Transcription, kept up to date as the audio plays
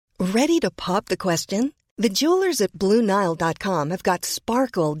Ready to pop the question? The jewelers at BlueNile.com have got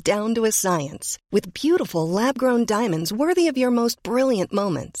sparkle down to a science with beautiful lab-grown diamonds worthy of your most brilliant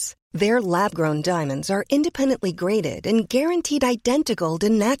moments. Their lab-grown diamonds are independently graded and guaranteed identical to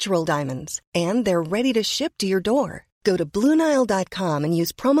natural diamonds, and they're ready to ship to your door. Go to BlueNile.com and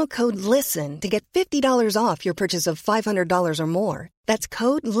use promo code LISTEN to get $50 off your purchase of $500 or more. That's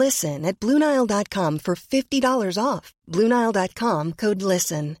code LISTEN at BlueNile.com for $50 off. BlueNile.com, code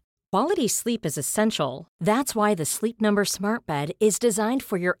LISTEN. Quality sleep is essential. That's why the Sleep Number Smart Bed is designed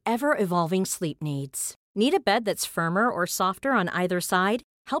for your ever-evolving sleep needs. Need a bed that's firmer or softer on either side?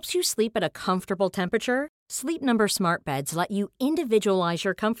 Helps you sleep at a comfortable temperature? Sleep Number Smart Beds let you individualize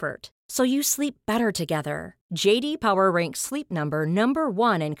your comfort, so you sleep better together. J.D. Power ranks Sleep Number number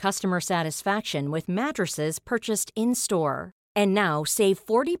 1 in customer satisfaction with mattresses purchased in-store. And now, save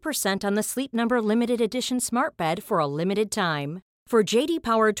 40% on the Sleep Number Limited Edition Smart Bed for a limited time. For J.D.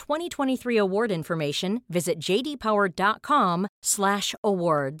 Power 2023 award information, visit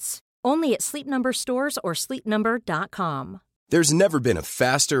jdpower.com/awards. Only at Sleep Number stores or sleepnumber.com. There's never been a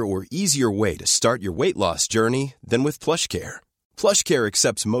faster or easier way to start your weight loss journey than with PlushCare. PlushCare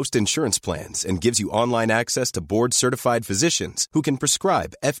accepts most insurance plans and gives you online access to board-certified physicians who can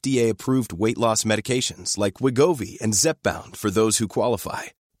prescribe FDA-approved weight loss medications like Wegovy and Zepbound for those who qualify.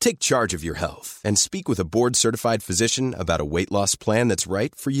 Take charge of your health and speak with a board-certified physician about a weight loss plan that's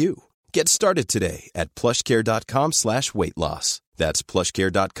right for you. Get started today at plushcare.com/weightloss. That's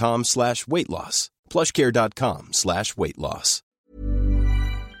plushcare.com/weightloss. plushcare.com/weightloss.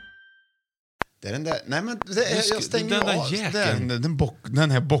 Det är den där... Nej, men jag stänger den där av jäkeln.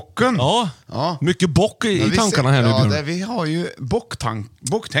 den här bocken. Ja. Mycket bock i tankarna här nu, Björn. Ja, vi har ju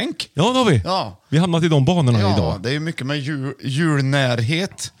bocktänk. Ja, det har vi. Ja. Vi har hamnat i de banorna idag. Ja, det är mycket med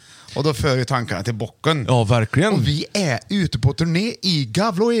djurnärhet. Och då för ju tankarna till bocken. Ja, verkligen. Och vi är ute på turné i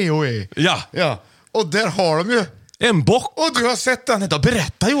Gavloeoe. Ja. Och där har de ju... En bock. Och du har sett den idag.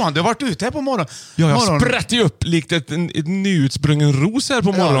 Berätta, Johan, du har varit ute här på morgonen. Ja, jag sprätte ju upp likt ett nyutsprungen ros här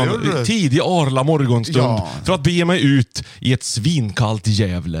på morgonen. Ja, tidig arla morgonstund. Ja. För att bege mig ut i ett svinkallt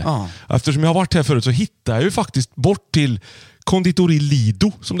Gävle. Ja. Eftersom jag har varit här förut så hittade jag ju faktiskt bort till Konditori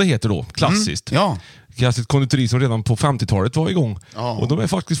Lido, som det heter då. Klassiskt. Ja. Klassiskt konditori som redan på 50-talet var igång. Ja. Och de är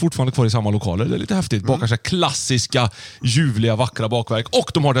faktiskt fortfarande kvar i samma lokaler. Det är lite häftigt. Bakar sig klassiska, ljuvliga, vackra bakverk.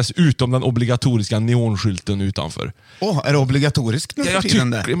 Och de har dessutom den obligatoriska neonskylten utanför. Är det obligatoriskt nu för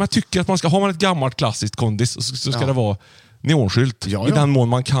tiden? Jag tycker att man ska, har man ett gammalt klassiskt kondis så ska det vara neonskylt i den mån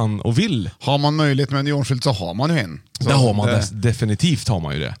man kan och vill. Har man möjlighet med en neonskylt så har man ju en. Så det har man definitivt har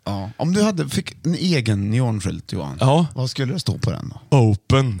man ju det. Ja. Om du fick en egen neonskylt, Johan, vad skulle det stå på den då?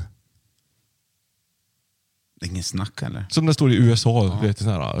 Open. Det är ingen snack eller? Som det står i USA, vet du,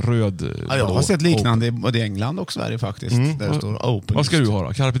 sån här röd. Ja, jag har sett liknande både i England och Sverige faktiskt. Där det står open. Vad ska du ha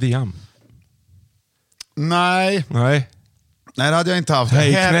då? Carpe diem? Nej, det hade jag inte haft.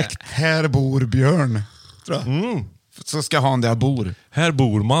 Här bor Björn, tror jag. Så ska han där jag bor. Här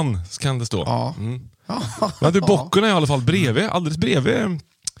bor man, kan det stå. Ja. Men du, bocken är i alla fall alldeles bredvid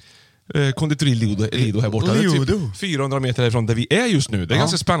Konditori Lido här borta. Det är typ 400 meter härifrån där vi är just nu. Det är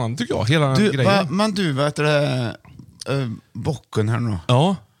ganska spännande tycker jag, hela den grejen. Men du, vet du, bocken här nu.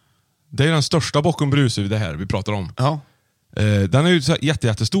 Ja, det är den största bocken Brusud det här vi pratar om. Ja. Den är ju så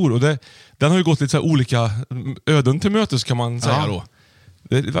jättestor och den har ju gått lite så olika öden till mötes kan man säga då.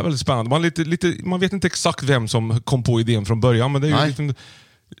 Det var väldigt spännande. Man vet inte exakt vem som kom på idén från början, men det är ju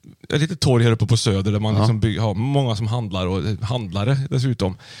lite torg här uppe på Söder där man liksom har många som handlar och handlare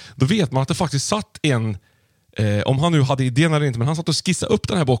dessutom. Då vet man att det faktiskt satt en om han nu hade idén eller inte, men han satt och skissade upp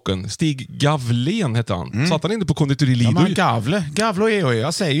den här bocken. Stig Gavlen heter han. Satt han inne på Konditori Lido. Ja, men Gavlo,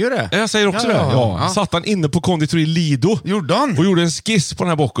 jag säger ju det. Jag säger också det. Ja. Satt han inne på Konditori Lido. Gjorde han? Och gjorde en skiss på den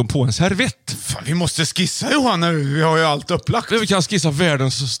här bocken på en servett. Fan, vi måste skissa, Johan, nu. Vi har ju allt upplagt. Vi kan skissa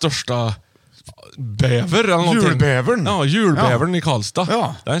världens största bäver eller någonting. Julbävern. Ja, julbävern i Karlstad.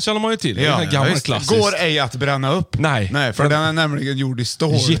 Ja. Den känner man ju till. Det är en gammal klassisk. Går ej att bränna upp. Nej, för den är nämligen gjord i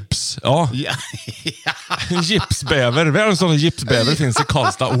stål. Gips, ja. En gipsbäver. Världens största gipsbäver finns i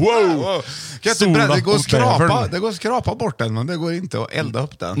Karlstad. Wow! Det går att skrapa bort den, men det går inte att elda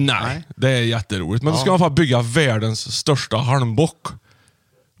upp den. Nej. Det är jätteroligt. Men då ska man fan bygga världens största halmbock.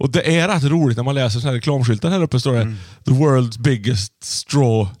 Och det är rätt roligt när man läser såna här reklamskyltar här uppe står det The world's biggest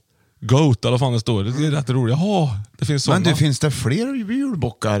straw goat, eller vad fan det står. Det är rätt roligt. Jaha, det finns sådana. Men finns det fler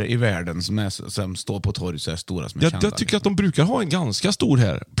julbockar i världen som står på torg så här stora som är kända? Jag tycker att de brukar ha en ganska stor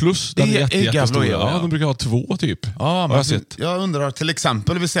här. Plus den är jättestor. Ja, de brukar ha 2 typ. Ja, men jag undrar till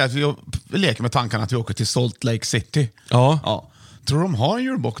exempel, vi säger att vi leker med tankarna att vi åker till Salt Lake City. Ja. Tror de har en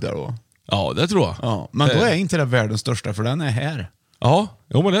julbock där då? Ja, det tror jag. Ja, men då är inte det världens största, för den är här. Ja,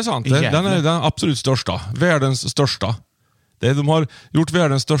 jo, men det är sant. Den är den absolut största. Världens största. De har gjort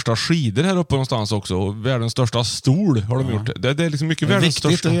världens största skidor här uppe någonstans också. Och världens största stol har de gjort. Det är liksom mycket världens största.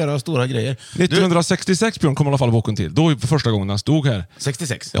 Viktigt att göra stora grejer. 1966 Björn kom i alla fall boken till. Då för första gången den stod här.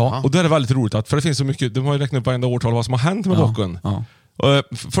 66? Ja, och det är väldigt roligt att, för det finns så mycket, de har ju räknat upp varenda årtal vad som har hänt med boken. Ja.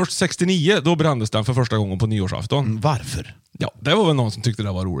 Först 69, då brändes den för första gången på nyårsafton. Varför? Ja, det var väl någon som tyckte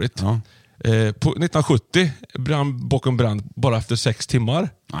det var roligt. Ja. På 1970 brann bocken brand bara efter 6 timmar.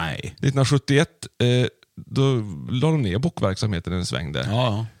 Nej. 1971 då la de ner bockverksamheten en sväng där.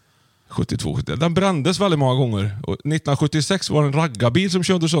 Ja. 72. Den brändes väldigt många gånger. Och 1976 var det en raggarbil som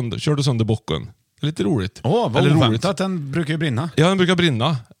körde sönder bocken. Det är lite roligt. Vad oväntat att den brukar ju brinna. Ja, den brukar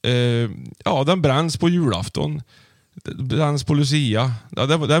brinna. Den bränns på julafton. Den bränns på Lucia. Ja,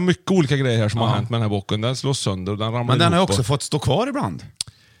 det är mycket olika grejer här som har hänt med den här bocken. Den slås sönder och den ramlar. Men den har ihop också fått stå kvar ibland.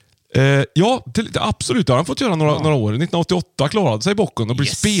 Absolut. Det har den fått göra några år. 1988 klarade sig bocken och blev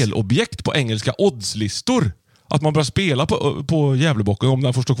spelobjekt på engelska oddslistor. Att man börjar spela på Gävlebocken om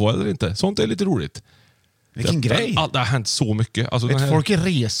den får stå kvar eller inte. Sånt är lite roligt. Vilken grej. Det har hänt så mycket. Alltså, Folk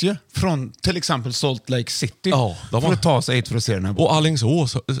reser ju från till exempel Salt Lake City för att ta sig hit för att se den här boken. Och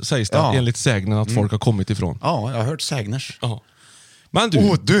Alingsås sägs det enligt sägnen att folk har kommit ifrån. Ja, jag har hört sägners. Ja. Men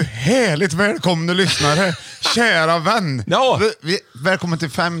du... härligt välkomna lyssnare. Kära vän. Ja. Välkommen till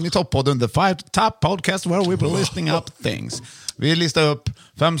 5 i topp-podden, The 5 Top Podcast where we be listening up things. Vi listar upp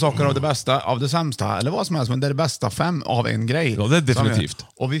 5 saker av det bästa, av det sämsta, eller vad som helst, men det är det bästa 5 av en grej. Ja, det är definitivt.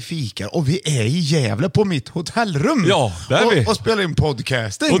 Och vi fikar, och vi är i Gävle på mitt hotellrum. Ja, det är vi. Och spelar in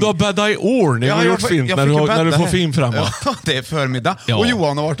podcasting. Och du har bäddat i ordning och gjort fint när du får fin framåt. Ja, det är förmiddag. Ja. Och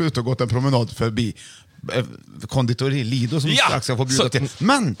Johan har varit ute och gått en promenad förbi konditori Lido som strax ska få bjuda till.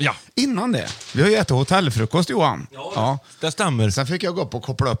 Men innan det, vi har ju ätit hotellfrukost, Johan. Ja, det stämmer. Sen fick jag gå upp och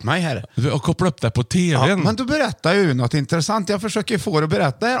koppla upp mig här. Du har kopplat upp det på tvn. Ja, men du berättar ju något intressant. Jag försöker få dig att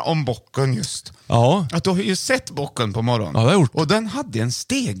berätta här om bocken just. Ja. Att du har ju sett bocken på morgonen. Ja, det har jag gjort. Och den hade en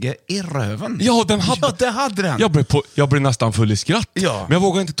stege i röven. Ja, den hade. Ja, det hade den. Jag blev nästan full i skratt. Ja. Men jag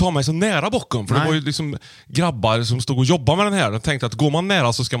vågade inte ta mig så nära bocken. För det var ju liksom grabbar som stod och jobbade med den här. Jag tänkte att går man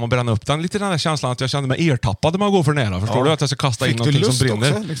nära så ska man bränna upp den. Lite den här känslan att jag kände mig ertappad när man går för nära. Förstår du? Att jag ska kasta in någonting som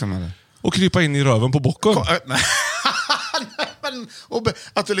brinner. Också, liksom, eller? Och krypa in i röven på bocken. Och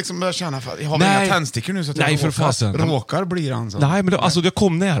att du liksom börjar känna för jag har inga tändstickor nu så att jag råkar bli han så. Nej, men jag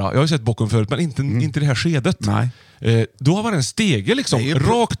kom nära. Jag har ju sett bocken förut, men inte det här skedet. Nej. Då var det en stege liksom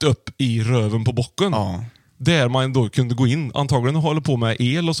rakt upp i röven på bocken. Ja. Där man då kunde gå in. Antagligen håller på med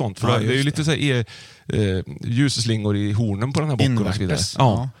el och sånt. För det är ju lite så här, ljusslingor i hornen på den här bocken. Och så vidare.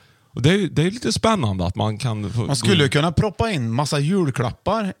 Ja. Och det är lite spännande att man kan... Man skulle kunna proppa in massa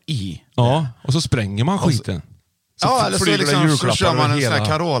julklappar i. Ja, och så spränger man skiten. Eller så, liksom, så kör man en sån här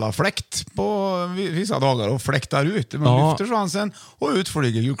Carola-fläkt på vissa dagar och fläktar ut. Man lyfter svansen och ut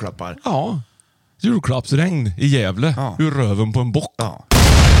flyger julklappar. Ja, julklappsregn i Gävle ur röven på en bock. Ja.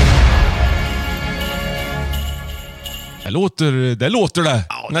 Det låter det.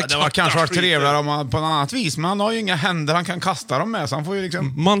 Ja, det var kanske varit trevligare om man, på något annat vis. Men han har ju inga händer han kan kasta dem med. Så han får ju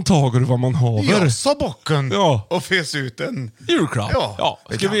liksom... Man tager vad man har. Jag sa bocken och fes ut en julklapp. Ja.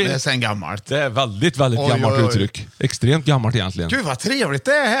 Det är sen gammalt. Det är väldigt, väldigt gammalt uttryck. Extremt gammalt egentligen. Gud vad trevligt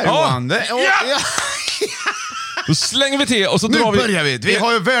det är här, Johan. Då slänger vi till och så drar vi... Nu börjar vi. Vi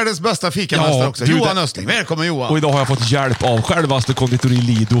har ju världens bästa fikamästare också. Johan Östling. Välkommen Johan. Och idag har jag fått hjälp av självaste konditori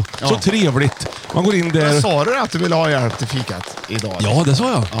Lido. Så trevligt. Man går in där... Men sa du att du ville ha hjälp till fikat idag? Ja, det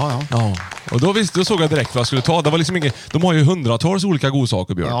sa jag. Ja. Och då såg jag direkt vad jag skulle ta. Det var liksom inget... De har ju hundratals olika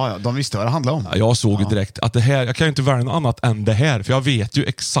godsaker, Björn. Ja, de visste vad det handlade om. Ja, jag såg direkt att det här... Jag kan ju inte välja något annat än det här. För jag vet ju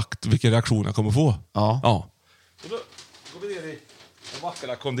exakt vilken reaktion jag kommer få. Ja. Och då går vi ner i... Den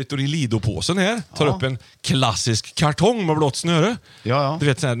vackra konditori Lido-påsen här. Tar upp en klassisk kartong med blått snöre. Ja. Du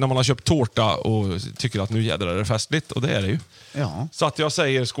vet när man har köpt tårta och tycker att nu jädrar är det festligt. Och det är det ju. Ja. Så att jag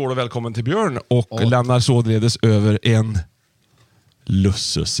säger skål och välkommen till Björn. Och lämnar således över en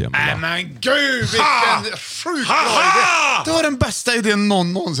lussesemla. Nej men gud, vilken sjuk idé. Det var den bästa idén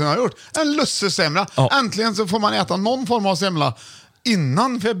någon någonsin har gjort. En lussesemla. Äntligen så får man äta någon form av semla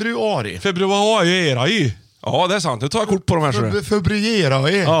innan februari. Februari. Ja, det är sant. Nu tar jag kort på de här.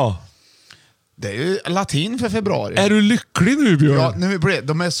 Februari. Ja. Det är ju latin för februari. Är du lycklig nu, Björn? Ja,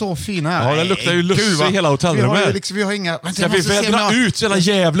 de är så fina här. Ja, det luktar ju lusse i hela hotellrummet. Vi har inga... Ska vi vädra ut så hela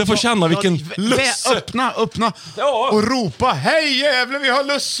Gävle får känna vilken lusse? Öppna och ropa hej Gävle, vi har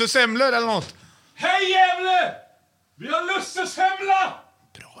lussesemlor eller något. Hej Gävle! Vi har lussesemla!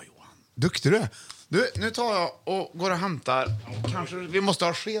 Bra Johan. Duktig du är. Du, nu tar jag och går och hämtar. Kanske vi måste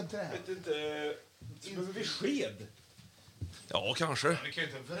ha sked till det här. Vet inte... Behöver vi sked? Ja, kanske. Vi kan ju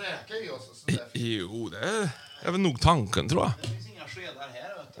inte vräka i oss. Så Jo, det är väl nog tanken, tror jag. det finns inga skedar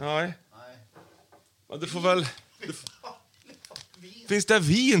här, vet du. Nej. Men du får väl... Finns det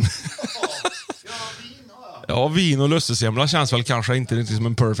vin? Vin, Ja, vin och lussesemla känns väl kanske inte riktigt som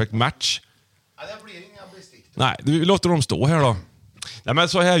en perfect match. Ja, det blir inga bestick. Nej, vi låter dem stå här då. Nej, men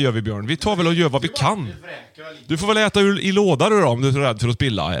så här gör vi, Björn. Vi tar väl och gör vad vi kan. Du får väl äta i låda då om du är så rädd för att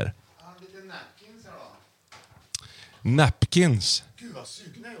spilla här. Lite napkins här då. Napkins. Gud vad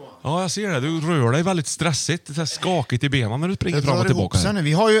sugen jag är, Johan. Ja, jag ser det. Du rör dig väldigt stressigt. Det är skakigt i benen när du springer fram och tillbaka. Sen nu.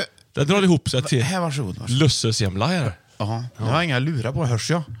 Vi har ju... Det drar ihop sig till Här, varsågod. lussesemla här. Ja, jag har inga lurar på. Hörs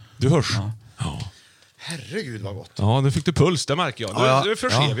jag? Du hörs? Ja. Herregud vad gott. Ja, nu fick du puls, det märker jag. Nu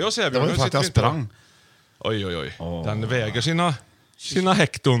förser vi oss här, Det Björn. var ju Nu för att sitter jag vi inte- sprang. Oj. Den väger sina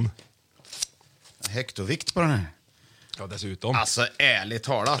hekton. Hektovikt på den här. Ja, dessutom. Alltså ärligt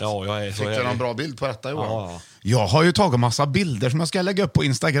talat. Ja, jag är så Fick du ärlig. någon bra bild på detta, Johan? Ja. Jag har ju tagit massa bilder som jag ska lägga upp på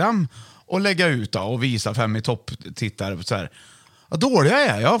Instagram och lägga ut då, och visa 5 i topp-tittare. Så här. Vad dålig jag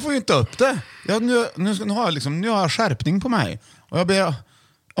är. Jag får ju inte upp det. Nu har jag skärpning på mig. Och jag ber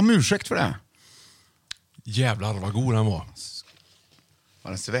om ursäkt för det. Jävlar vad god den var.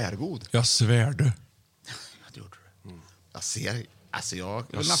 Var den svärgod? Jag svär du. Det gjorde du. Jag ser... Alltså jag vill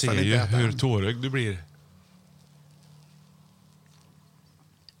Jag nästan ser inte ju äta hur den. tårögd du blir.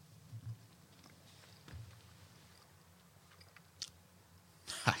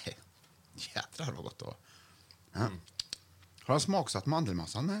 Nej. Jädrar vad gott det var. Ja. Har jag smaksatt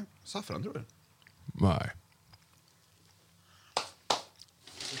mandelmassan med saffran, tror du? Nej.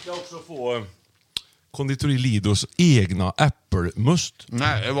 Du ska också få konditori Lidos egna äppelmust.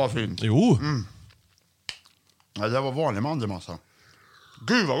 Nej, det var fint. Jo. Ja, det var vanlig mandelmassa.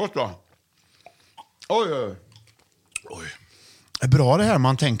 Gud vad gott va? Oj. Det är bra det här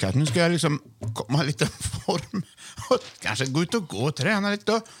man tänker att nu ska jag liksom komma lite form. Kanske gå ut och gå och träna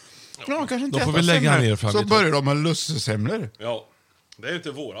lite. Ja, kanske inte Då får äta vi lägga semlor. ner fram Så lite. börjar de med lussesemlor. Ja. Det är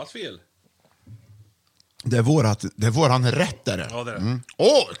inte vårat fel. Det är våran rätt där. Ja, det är det.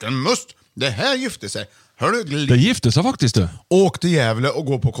 Den must. Det här gifte sig. Hör du? Det gifte sig faktiskt du. Åk till Gävle och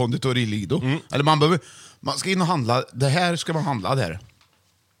gå på konditori Lido. Eller man ska in och handla. Det här ska man handla där.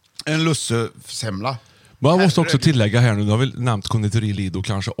 En lussesemla. Man måste också tillägga här nu, nu har vi nämnt konditori Lido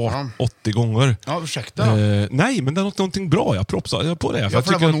kanske 80 gånger. Ja, ursäkta. Nej, men det är någonting bra. Jag propsar på det. Ja,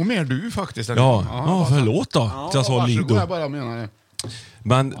 för det var nog mer du faktiskt. Ja, förlåt då. att jag sa varsågod, Lido. jag bara menar det.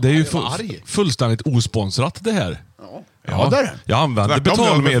 Men det är ju Jag var arg. fullständigt osponsrat det här. Ja, det är det. Jag använde Tvärtom,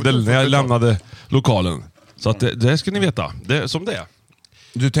 betalmedel när jag betalt. lämnade lokalen. Så att det ska ni veta. Det är som det är.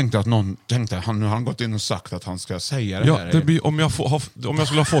 Du tänkte att någon tänkte nu har han gått in och sagt att han ska säga det Ja, här. det blir, om jag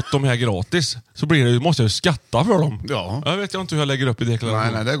skulle ha fått de här gratis så måste jag ju skatta för dem. Ja. Jag vet inte hur jag lägger upp i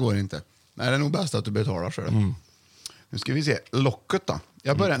deklarationen. Nej, det går inte. Nej, det är nog bäst att du betalar för det. Nu ska vi se. Locket då.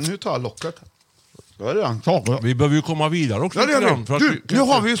 Nu tar jag locket. Då är det redan taget. Vi behöver ju komma vidare också. Ja, det lite gör grann, vi. för att Du, nu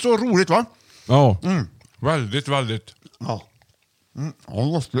har vi ju så roligt va? Ja, väldigt, väldigt. Ja. Jag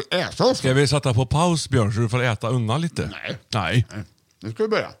måste äta också. Ska vi sätta på paus, Björn, så du får äta undan lite? Nej. Nu ska vi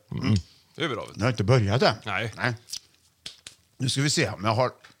börja. Det är bra. Jag har inte börjat än. Nej. Nu ska vi se om jag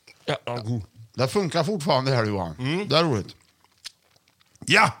har... Ja. Det funkar fortfarande här, Johan. Det är roligt.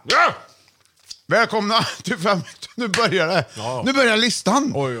 Ja! Välkomna till 5. Nu börjar det. Ja. Nu börjar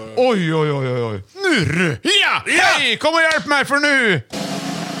listan. Oj, oj, Oj. Nu! Ja! Hej! Kom och hjälp mig för nu!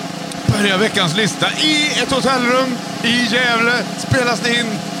 Börjar veckans lista i ett hotellrum i Gävle. Spelas det in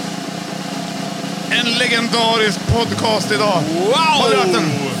en legendarisk podcast idag. Wow! Har du haft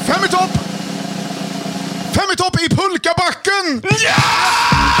en 5 i topp? 5 i topp i Pulkabacken! Ja!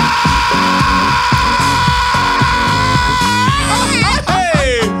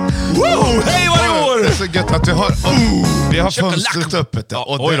 Hej! Woo! Hej vad det går! Det är så gött att vi har fönstret öppet. Ja,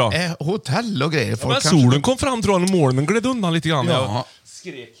 Och oj då. det är hotell och grejer. Folk Men kanske- solen kom fram tror jag, och molnen gled undan lite grann. Ja.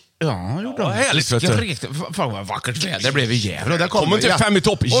 Skrek. Ja, gjorde Ja, de. härligt, vet du. Fan vad vackert väder det blev i Gävle. Där Välkommen till 5 i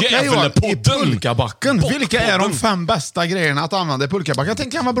topp, Okej, Johan, Gävlepodden. i Pulkabacken. Vilka är de Bockpodden. 5 bästa grejerna att använda i Pulkabacken? Jag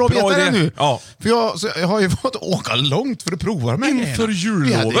tänkte kan vara bra att Bra veta det idé. nu. Ja. För jag har ju fått åka långt för att prova de här Inför grejerna. jullovet.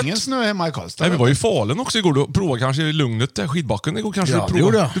 Vi hade ingen snö hemma i Karlstad. Nej, vi var ju i Falun också igår. Du provade kanske i lugnet där, skidbacken igår kanske. Ja, du det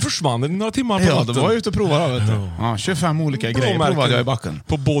gjorde provade. jag. Du försvann i några timmar på Ja, natten. då var jag ute och provade. Vet du. Ja, 25 olika grejer Blåmärken provade jag i backen.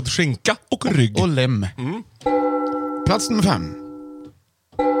 På både skinka och rygg. Och lem. Plats nummer 5.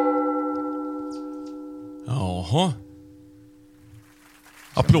 Jaha.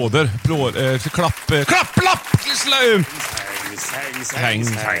 Applåder. Klapplapp. Ja,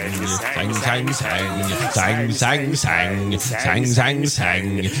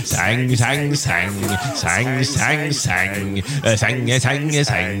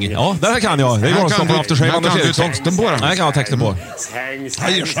 det här kan jag. Det är någon som på Aftershave Anders Eriksson. Nej, jag kan ha texten på.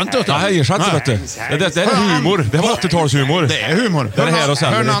 Jag ger skönt ut. Ja, jag ger skönt vet du. Det är humor. Det var 80-talshumor. Det är humor. Det är här och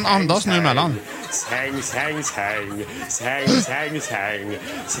sen. Hör någon andas nu emellan.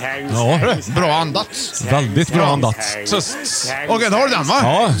 Ja, bra andats. väldigt bra andats. Okej, då har du den va?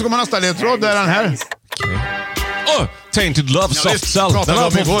 Ja. Så kommer nästa ledtråd, det är den här. Tainted Love, Soft Cell. Den pratade har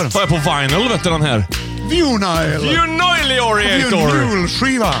om igår. jag på vinyl, vet du den här. Vinyl Orator.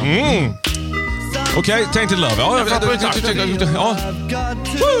 Vinylskiva. Okej, Tainted Love. Ja,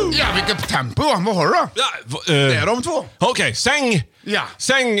 Ja, vilket tempo. Vad har du då? Det är de två. Okej, säng. Ja.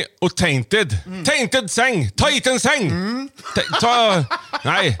 Säng och tainted. Tainted säng. Ta hit en säng.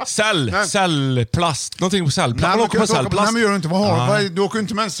 Nej, cellplast. Någonting på cellplast. Man åker på cellplast. Nej, men gör du inte. Vad har du? Du åker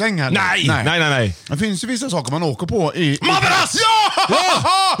inte med en säng här. Nej. Det finns ju vissa saker man åker på i... Madrass! Ja!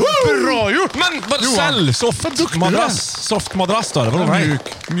 Bra gjort! Men cell, soft madrass. Soft madrass då?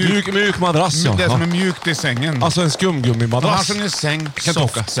 Mjuk madrass, ja. Det som är mjukt i sängen. Alltså en skumgummimadrass. Annars är det säng,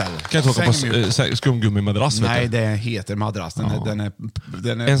 soft cell. Kan jag åka på skumgummimadrass? Nej, det heter madrass. Den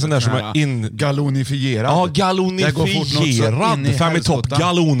är en sån där som är galonifierad. Ja, galonifierad. Fem i topp,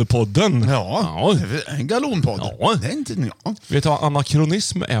 galonpodden. Ja, en galonpodd. Ja. Det är inte... Ja. Vet du vad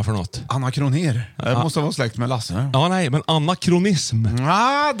anakronism är för något? Anakroner. Det måste vara släkt med Lasse. Ja, nej, men anakronism.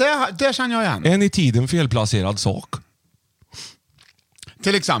 Ja, det känner jag igen. En i tiden felplacerad sak.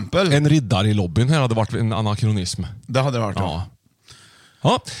 Till exempel. En riddare i lobbyn här hade varit en anakronism. Det hade varit, ja.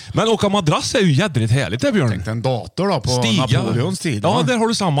 Men åka madrass är ju jädrigt härligt där, Björn. Tänk en dator då på Napoleons tid. Ja, där har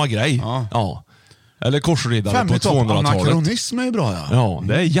du samma grej. Ja. Eller korsriddare på 200-talet. Anakronism är ju bra, Ja,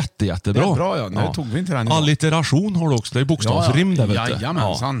 det är jättebra. Det är bra, ja. Nu tog vi inte den. Allitteration har du också. Det är bokstavsrim där, vet du.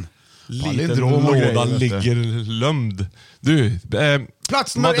 Jajamensan. Liten låda ligger lömd. Du,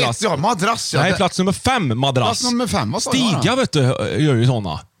 plats nummer madrass. 1, madrass. Nej, plats nummer 5, madrass. Plats nummer 5, vad sa Stiga, vet du, gör ju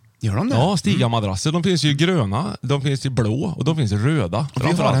såna. Gör de det? Ja, Stiga-madrasser. De finns ju gröna, de finns ju blå och de finns ju röda.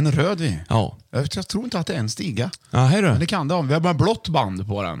 Vi har en röd vi. Ja. Jag tror inte att det är en Stiga. Ja, hej då. Men det kan det ha. Vi har bara blått band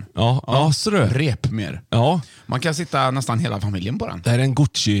på den. Ja, så det. Rep mer. Ja. Man kan sitta nästan hela familjen på den. Det är en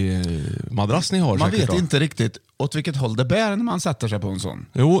Gucci-madrass ni har. Man säkert, vet inte riktigt åt vilket håll det bär när man sätter sig på en sån.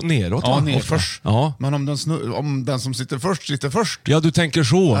 Jo, neråt. Ja, nerför. Ja. Men om den som sitter först. Ja, du tänker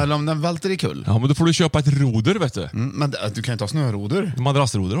så. Eller om den välter i kull. Ja, men då får du köpa ett roder, vet du. Men du kan inte ha snöroder.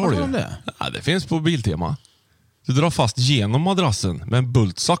 Madrassroder har du ju. Det? Ja, det finns på Biltema. Du drar fast genom madrassen med en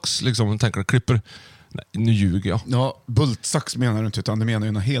bultsax, liksom, tänker klipper. Nej, nu ljuger jag. Ja, bultsax menar du inte, utan det menar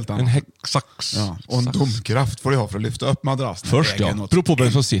ju något helt annat. En häcksax. Ja, och en domkraft får du ha för att lyfta upp madrassen. Först, ja. Beror på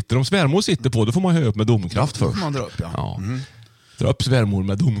vem som sitter. Om svärmor sitter på, då får man höja upp med domkraft först. Då får man dra upp, ja. Dra upp svärmor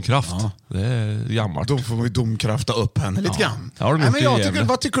med domkraft. Ja. Det är gammalt. Då får vi domkrafta upp henne lite grann. Det har de gjort i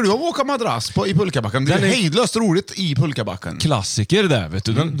vad tycker du om att åka madrass i pulkabacken? Det är hejdlöst roligt i pulkabacken. Klassiker där, vet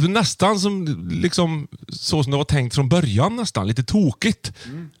du. Det är nästan som, liksom, så som det var tänkt från början, nästan. Lite tokigt.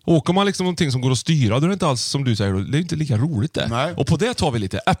 Åker man liksom någonting som går att styra, då är det inte alls som du säger. Det är inte lika roligt det. Nej. Och på det tar vi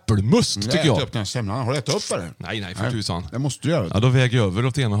lite äppelmust, tycker jag. Upp den semlan. Har du ätit upp det? Nej, för tusan. Det måste du göra. Ja, då väger jag över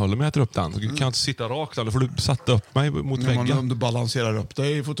åt ena hållet med att äta upp den. Så kan jag inte sitta rakt, eller får du sätta upp mig mot väggen. Om du balanserar upp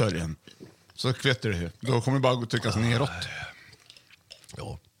dig i fåtöljen så kvetter det. Då kommer det bara att tryckas neråt.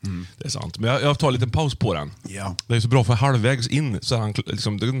 Ja, det är sant. Men jag tar en liten paus på den. Ja. Det är så bra för halvvägs in så är han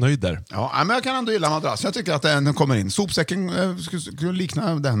liksom nöjd där. Ja, men jag kan ändå gilla madrass. Jag tycker att den kommer in. Sopsäcken skulle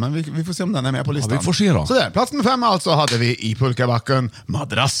likna den, men vi får se om den är med på listan. Ja, vi får se då. Så där, plats nummer 5 alltså hade vi i pulkabacken,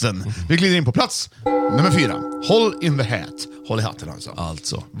 madrassen. Vi glider in på plats nummer 4. Håll in the hat. Håll i hatten alltså.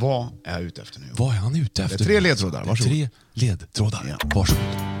 Vad är jag ute efter nu? Vad är han ute efter? Det är 3 ledtrådar, varsågod. 3 ledtrådar, ja. Varsågod.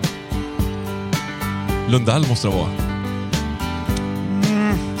 Lundell måste det vara.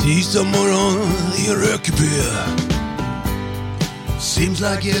 Tisdag morgon i Rökeby. Seems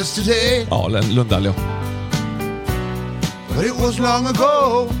like yesterday. Ja, Lundell, ja. But it was long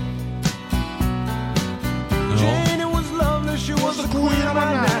ago. Ja.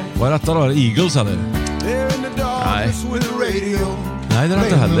 Vad är detta då? Är det Eagles eller? Nej. Nej, det är det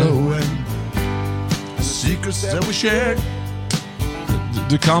inte heller.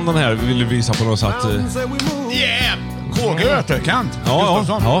 Du kan den här, vill du visa på något sätt? Yeah! KG Öterkant. Ja.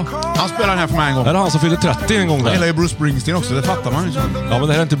 Han spelar den här för mig en gång. Är det han som fyllde 30 en gång där? Han gillar ju Bruce Springsteen också, det fattar man ju. Ja, men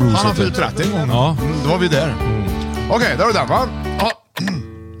det här är inte Bruce. Han har fyllt 30 en gång. Ja. Då var vi där. Okej, där är den va? Ja.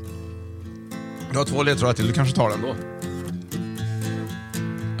 Du har 2 ledtrådar till, du kanske tar den då.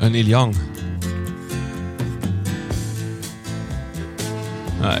 En Neil Young.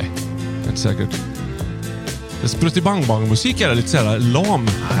 Nej, inte säkert. Sprutti Bang Bang musik är det lite såhär lam.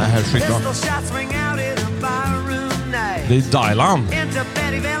 Det här är skitbra. Det är Dylan.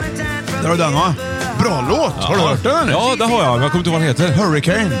 Där har du den, va? Bra låt. Har du hört den eller? Ja, det har jag. Men jag kommer inte ihåg vad den heter.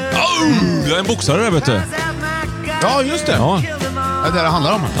 Hurricane. Jag är en boxare där, vet du. Ja, just det. Ja. Det är det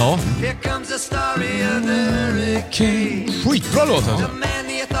handlar om. Ja. Skitbra låt alltså.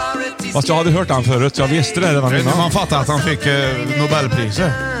 Fast jag hade hört den förut, så jag visste det redan innan. Man fattar att han fick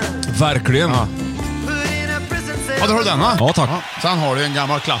Nobelpriset. Verkligen. Ja, då har du den, va? Ja, tack. Sen har du en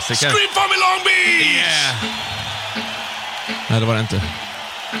gammal klassiker. Street Farm i Long Beach! Yeah. Nej, det var det inte.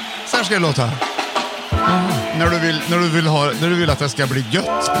 Så här ska det låta. När du vill att det ska bli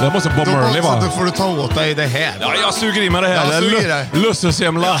gött. Det måste Bob Marley vara. Då får du ta åt dig det här. Ja, jag suger i mig det här. Jag suger i det.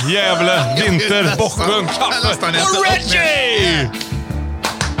 Lussesemla, Gävle, vinter, Bocken, kaffe och Reggie!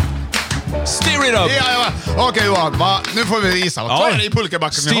 Steer it up! Ja. Okej, Johan. Nu får vi gissa. Vad är det i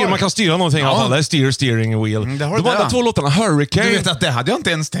pulkabacken vi har? Man kan styra någonting i alla fall. Det är steering wheel. Det har De andra två låtarna, Hurricane. Du vet att det hade jag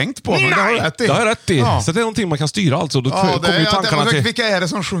inte ens tänkt på. Men det har du rätt i. Det har jag rätt i. Ja. Så det är någonting man kan styra alltså. Då kommer ju tankarna till... Vilka är det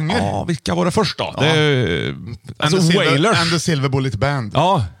som sjunger? Ja, vilka var det första? Det är... Alltså Wailers. And the Silver Bullet Band.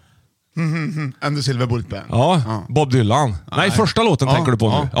 Ja. And the Silver Bullet Band. Ja. Bob Dylan. Nej, första låten tänker du på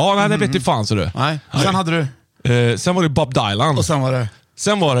nu. Ja, nej, det vet du fan så du. Nej. Sen hade du... Sen var det Bob Dylan. Och sen var det...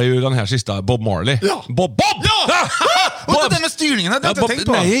 Sen var det ju den här sista, Bob Marley. Ja. Bob! Ja! Och det där med styrningen hade jag inte tänkt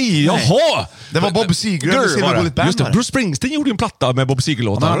på. Nej, jaha! Det var Bob Seger och Silver Bullet Band. Just det, Bruce Springsteen gjorde en platta med Bob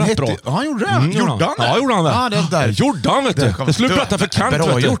Seger-låtar. Han rätt bra. han gjorde det? Gjorde han det? Ja, gjorde han det. Ja, det är där. Gjorde han, vet du. Det skulle du platta för Kant, bra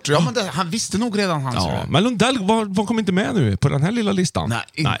vet du. gjort. Ja, men han visste nog redan han. Ja, men Lundell var kom inte med nu på den här lilla listan. Nej,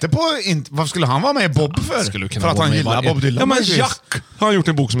 inte på... Vad skulle han vara med i Bob för? För att han gillar Bob Dylan. Ja, men Jack har han gjort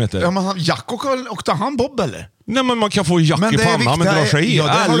en bok som heter... Ja, men Jack åkte han Bob, eller? Nej, men man kan få Jack i pannan men drar sig i.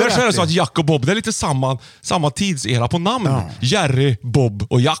 Ja, eller så är det så att Jack och Bob, det är lite samma tidsera på namn. Ja. Jerry, Bob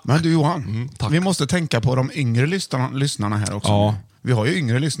och Jack. Men du Johan, vi måste tänka på de yngre lyssnarna här också. Ja. Vi har ju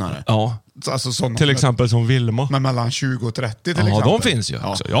yngre lyssnare. Ja. Alltså såna till exempel som Vilma. Men mellan 20 och 30 till exempel. Ja, de finns ju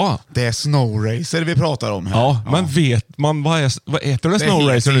också. Ja. Det är Snow Racer vi pratar om här. Ja, men vet man vad heter det Snow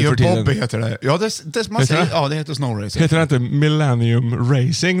Racer nu för tiden? Bob heter det. Ja, det heter Snow Racer. Heter det inte Millennium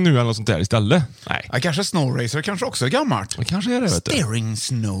Racing nu eller något sånt där istället? Nej. Ja, kanske Snow Racer kanske också är gammalt. Det kanske är det, vet du. Steering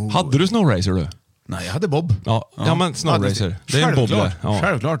Snow. Hade du Snow Racer du? Nej, jag hade Bob. Ja, men Snow Racer. Det är en Bob där. Ja.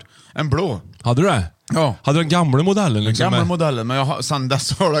 Självklart. En blå. Hade du det? Ja. Hade du den gamla modellen? Liksom, den gamla modellen, men sen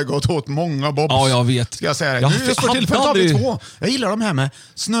dess har det gått åt många Bobs. Ja, jag vet. Ska jag säga det? Just för tillfället har vi två. Jag gillar de här med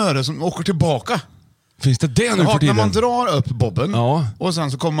snöre som åker tillbaka. Finns det nu för tiden? När man drar upp bobben och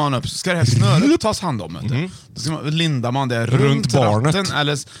sen så kommer man upp, så ska det här snöret tas hand om. Då lindar man det runt barnet ratten,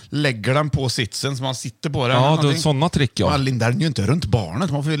 eller lägger den på sitsen så man sitter på den. Ja, det är sådana trick. Ja. Man lindar den ju inte runt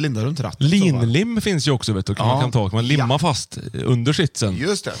barnet, man får ju linda runt ratten. Linlim finns ju också, vet du. Man kan limma fast under sitsen.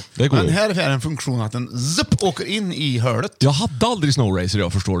 Just det. Det går. Men här är en funktion att den åker in i hörlet. Jag hade aldrig Snow Racer,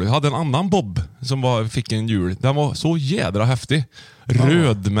 jag förstår du. Jag hade en annan Bob som fick en hjul. Den var så jädra häftig.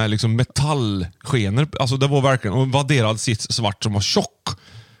 Röd med liksom metallskenor. Alltså det var verkligen en vadderad sits svart som var tjock.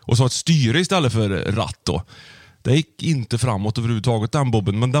 Och så ett styre istället för ratt då. Det gick inte framåt överhuvudtaget den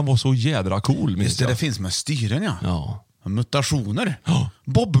Bobben, men den var så jädra cool. Just det finns med styren, ja. Mutationer.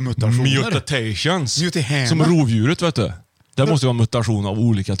 Bob-mutationer. Mutations. Som rovdjuret, vet du. Det måste vara mutation av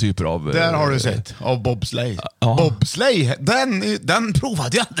olika typer av... Där har du sett, av bobsleigh. Ja. Bobsleigh, den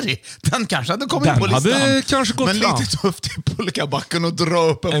provade jag aldrig. Den kanske hade kommit på listan. Den hade kanske gått fram. Men lite tufft i pulkabacken och dra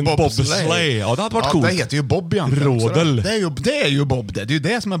upp en bobsleigh. Ja, det hade varit coolt. Det heter ju Bob egentligen. Rodel. Det är ju Bob, det är ju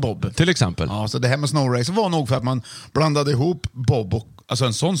det som är Bob. Till exempel. Ja, så det här med Snow Racer var nog för att man blandade ihop Bob och... Alltså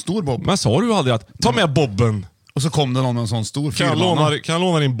en sån stor Bob. Men sa du aldrig att ta med Bobben? Och så kom det någon med en sån stor kan jag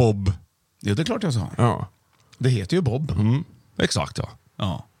låna din Bob? Ja, det är klart jag sa. Ja. Det heter ju Bob. Exakt,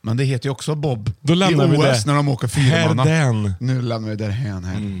 ja. Men det heter ju också Bob. Då lämnar vi det när de åker fyrmanna. Herden. Nu lämnar vi därhän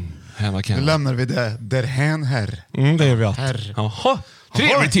här. Nu lämnar vi det därhän här. Det är vi att. Jaha.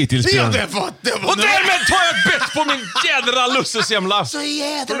 Trevligt hittills. Ja, och därmed tar jag bett på min jädra lussesemla. Så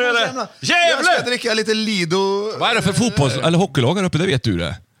jädra. Jävlar! Jag ska dricka lite Lido. Vad är det för fotbolls- eller hockeylag här uppe? Det vet du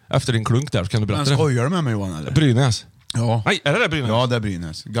det. Efter din klunk där så kan du berätta det. Skojar du med mig, Johan? Eller? Brynäs. Ja. Nej, är det Brynäs? Ja, det är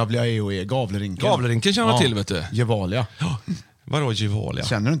Brynäs. Gavlerinken. Gavlerinken känner till, vet du. Gevalia. Ja. Vadå Gevalia?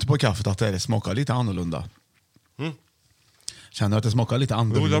 Känner du inte på kaffet att det smakar lite annorlunda? Känner du att det smakar lite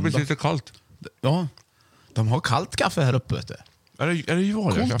annorlunda? Jo, det har blivit lite kallt. Ja. De har kallt kaffe här uppe, vet du. Är det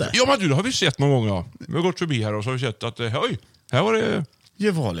Gevalia kaffe? Ja, men du, det har vi sett någon gång, ja. Vi har gått förbi här och så har vi sett att, oj, här var det...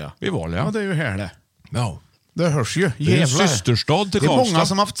 Gevalia. Ja, det är ju här det. Ja. Det hörs ju. Det är en systerstad till Karlstad. Det är många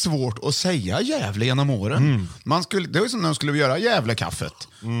som har haft svårt att säga Gävle genom åren. Det var ju som när de skulle göra Gävlekaffet.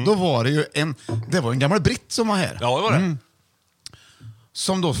 Då var det ju det var en gammal britt som var här. Ja, det var det.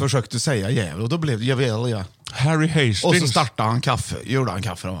 som då försökte säga jävel och då blev det jävel. Harry Hastings. Och så startade han kaffe, gjorde han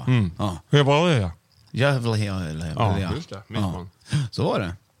kaffe då, va? Ja. Hur var det? Jävel. Ja, just det. Ja. Så var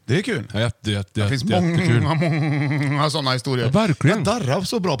det. Det är kul. Det finns jättekul. många sådana historier. Ja, verkligen. Jag darrar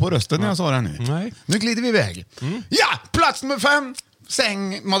så bra på rösten när jag sa det nu. Nej. Nu glider vi iväg. Ja, plats nummer 5.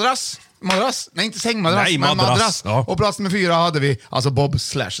 Sängmadrass. Nej, inte sängmadrass, Nej, men madrass. Ja. Och plats nummer 4 hade vi alltså Bob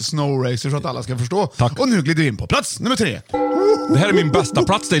 / Snow Racer så att alla ska förstå. Tack. Och nu glider vi in på plats nummer 3. Det här är min bästa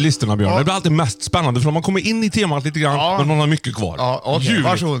plats i listorna, Björn. Ja. Det blir alltid mest spännande för man kommer in i temat lite grann, Ja. men man har mycket kvar. Ja, okej. Ljuvligt.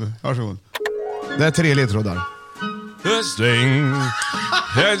 Varsågod. Det är 3 ledtrådar. The string,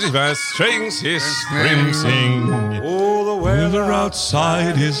 the strings is crimsing. Oh, the weather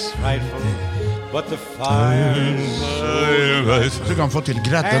outside is frightful, but the fire. Du kan få till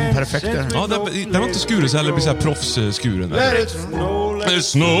grädden perfekt där. Ja, den var inte skuren så eller blir så här proffsskuren. Let it Let it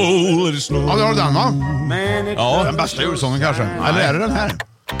snow, let it snow. Ja, det har du den, va? Ja. Den bästa julsången kanske. Eller är det den här?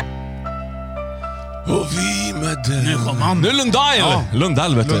 Och vi med den. Nu kommer han. Nu är Lundell. Ja.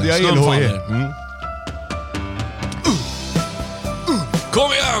 Lundell, vet du. Lundell, Snön LHE. faller.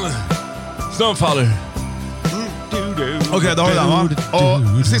 Kom igen! Snön faller. Okej, då har vi den, va?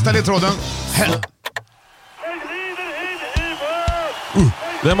 Och sista ledtråden.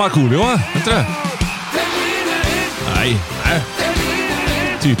 Det är Markoolio, va? Inte det? Nej.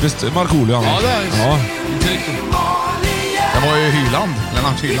 Typiskt Markoolio. Ja, det är Ja. Det var ju Hyland.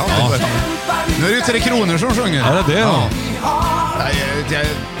 Lennart Hyland. Ja. Nu är det ju 3 Kronor som sjunger. Är det det? Ja. Nej,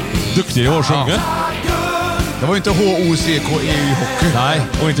 Duktig i år sjunger. det var ju inte HOCK i hockey. Nej,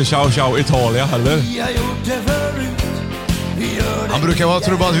 och inte Ciao Ciao Italia heller. Han brukar vara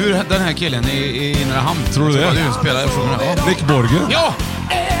trubadur, den här killen i Inre Hamn. Tror du det? Trubadur spelar ja. Nick Borgen. Ja!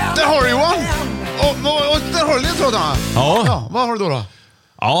 Där har du Johan! Och där har du ledtrådarna. Ja. Vad har du då?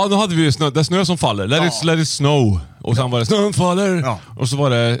 Ja, då hade vi ju snö, det är snö som faller. Let it snow. Och sen var det snön faller. Ja. Och så var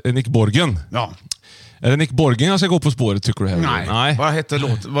det Nick Borgen. Ja. Är det Nick Borgen jag ska gå på spåret, tycker du? Nej. Vad hette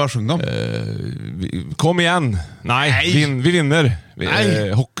låt? Vad sjöng de? Kom igen. Nej. Vi vinner.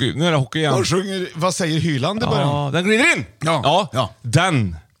 Nej. Hockey. Nu är det hockey igen. Vad säger Hyland i början? Ja, den glider in! Ja.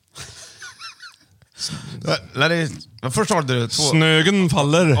 Den. Först har du 2. Snögen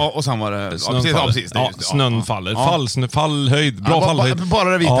faller. Ja, och sen var det... Snön faller. precis. Ja, snön faller. Fallhöjd. Bra Ja, fallhöjd. bara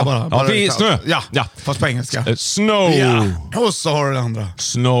det vita bara. Ja, snö. Ja, fast på engelska. Snow. Ja. Och så har du det andra.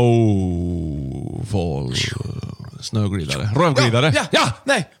 Snowfall. Snöglidare. Rövglidare. Ja.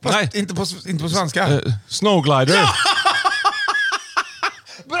 Nej, fast Nej. Inte på svenska. Snowglider. Ja.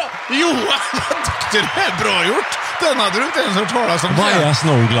 Bra! Johan, det är bra gjort. Den hade du inte ens hört talas om. Vad är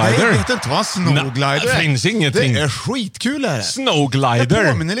snowglider? Nej, jag vet inte vad snowglider Det finns ingenting. Det är skitkul är det. Snowglider.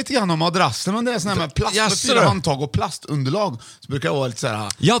 Det påminner lite grann om madrassen, men det är sån här med plast med 4 handtag och plastunderlag. Så brukar det vara lite så här.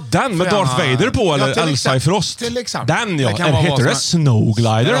 Ja, den med Darth Vader på, eller Elsa i Frost. Till exempel. Den, ja. kan vara Heter det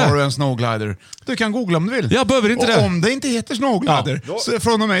snowglider? Där har du en snowglider. Du kan googla om du vill. Jag behöver inte och det. om det inte heter snowglider, så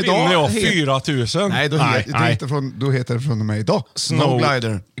från och med idag... Vinner jag 4000. Nej, då heter det från och med idag.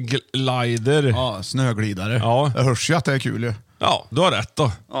 Snowglider. Glider. Ja, snöglidare. Ja. Jag hörs ju att det är kul ju. Ja, du har rätt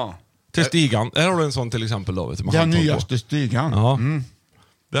då. Ja. Till stigan. Där har du en sån till exempel då. Vet du, med Den handtag på. nyaste stigan. Ja.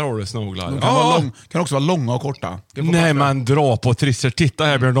 Där har du snowglider. De kan också vara långa och korta. Nej, men dra på trisser. Titta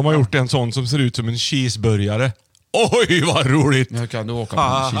här, Björn. De har gjort en sån som ser ut som en cheeseburgare. Oj, vad roligt! Nu kan du åka på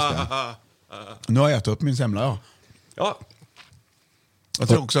en cheeseburgare. Nu har jag ätit upp min semla, ja. Ja. Jag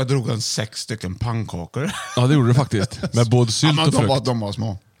tror också att jag drog 6 stycken pannkakor. Ja, det gjorde du faktiskt. Med både sylt och frukt. De var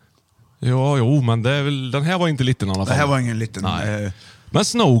små. Ja, jo, men det är väl, den här var inte liten i alla fall. Det här var ingen liten... Nej. Men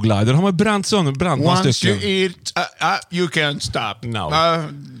snowglider har man bränt några Once stycken. you eat, you can't stop. No.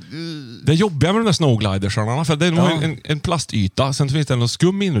 Det jobbiga med de där snowglidersarna, för det är en plastyta, sen finns det något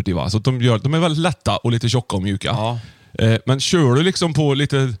skum inuti, va? Så att de är väldigt lätta och lite tjocka och mjuka. Ja. Men kör du liksom på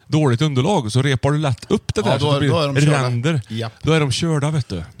lite dåligt underlag så repar du lätt upp det där, så det blir då är de körda. ränder. Japp. Då är de körda, vet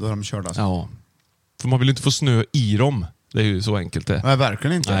du. Då är de körda. Alltså. Ja. För man vill inte få snö i dem. Det är ju så enkelt det. Nej,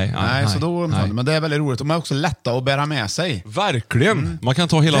 verkligen inte. Nej, så då, men det är väldigt roligt. De är också lätta att bära med sig. Verkligen. Man kan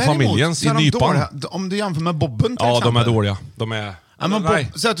ta hela familjens i nypan. Om du jämför med bobben till Ja, exempel. de är dåliga. De är... Ja, men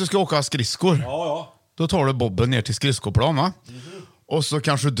säg att du ska åka skridskor. Ja. Då tar du bobben ner till skridskoplan, va? Och så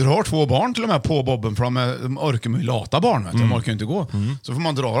kanske du drar 2 barn till och med på bobben, för de orkar med lata barn, vet du. De orkar ju inte gå. Så får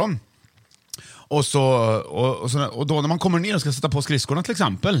man dra dem. Och då när man kommer ner och ska sätta på skridskorna till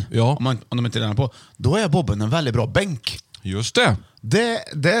exempel, om de inte redan är på, då är bobben en väldigt bra bänk. Just det. Där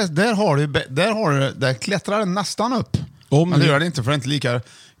klättrar den nästan upp. Men det gör det inte, för det är inte lika...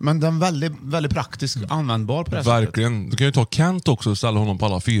 Men den är väldigt, väldigt praktisk användbar på det sättet. Verkligen. Du kan ju ta Kent också och ställa honom på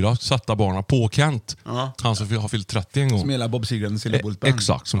alla 4. Sätta barnen på Kent. Ja. Han som har fyllt 30 en gång. Som hela Bob Segerens Silverbolt Band.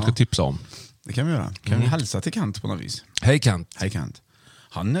 Exakt, som ska tipsa om. Det kan vi göra. Kan vi hälsa till Kent på något vis? Hej Kent. Hej Kent.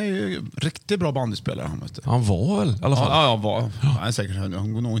 Han är ju riktigt bra bandyspelare. Han var väl i alla fall. Ja, var. Han är säkert,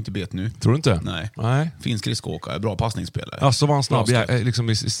 han går nog inte bet nu. Tror du inte? Nej. Fin skridskoåkare, bra passningsspelare. Alltså var han snabb liksom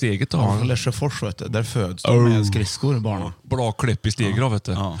i steget då? Ja, från Lesjöfors, vet du. Där föds de med skridskor, barnen. Bra klipp i stegra, vet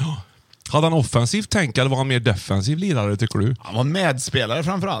du. Ja. Hade han offensivt tänk eller var han mer defensiv lirare, tycker du? Han var medspelare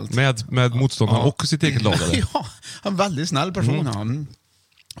framförallt. Med motståndaren och sitt eget lag? Eller? Ja, han är en väldigt snäll person.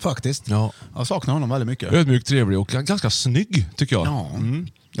 Faktiskt. Ja. Jag saknar honom väldigt mycket. Ödmjuk, trevlig och ganska snygg, tycker jag.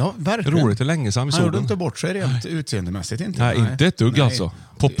 Ja, verkligen. Roligt, det är länge sedan vi såg den. Han gjorde inte bort sig rent utseendemässigt. Inte. Nej, inte ett dugg alltså.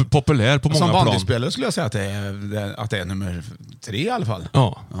 Populär på många plan. Som bandyspelare skulle jag säga att det är nummer 3 i alla fall.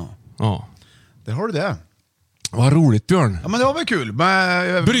 Ja. Det har du det. Vad roligt, Björn. Ja, men det var väl kul.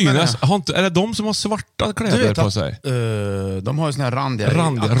 Brynäs, är det de som har svarta kläder på sig? De har ju såna här randiga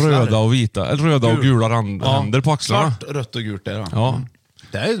röda och vita, eller röda och gula ränder på axlarna. Svart, rött och gult är det. Ja.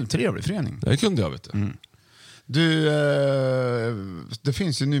 Det är en trevlig förening. Det kunde jag, vet du. Du, det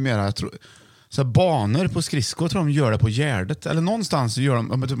finns ju numera, jag tror, så här banor på skridskor, tror de gör det på Gärdet. Eller någonstans gör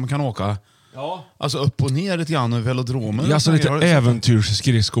de, man kan åka alltså upp och ner lite grann över velodromen. Ja, alltså lite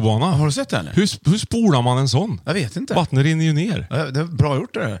äventyrsskridskobana. Har du sett det eller? Hur spolar man en sån? Jag vet inte. Vattnet rinner ju ner. Det är bra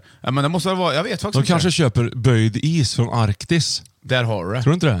gjort det. Ja, men det måste vara, jag vet faktiskt de inte. kanske köper böjd is från Arktis. Där har du det.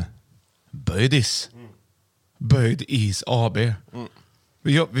 Tror du inte det? Böjd is AB.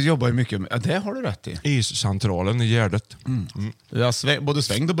 Vi jobbar ju mycket med, det har du rätt i. Iscentralen i Gärdet. Vi har både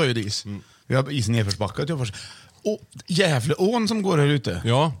svängd och böjd is. Vi har is nedförsbackat. Gävleån som går här ute.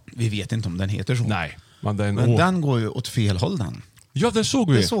 Ja. Vi vet inte om den heter så. Nej, men den går ju åt fel håll den. Ja, det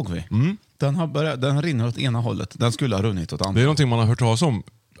såg vi. Den rinner åt ena hållet. Den skulle ha runnit åt andra. Det är någonting man har hört talas om.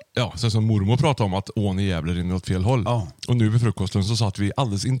 Ja, så som mormor pratade om att ån i Gävle rinner åt fel håll. Ja. Och nu vid frukosten så satt vi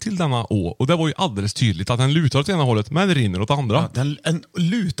alldeles intill denna å. Och det var ju alldeles tydligt att den lutar åt ena hållet, men rinner åt andra. Ja, en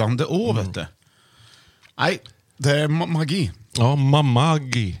lutande å, vet du. Nej, det är magi. Ja,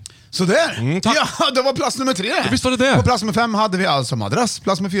 magi. Så där. Tack. Ja, det var plats nummer 3. Ja, visst var det. På plats nummer 5 hade vi alltså madrass.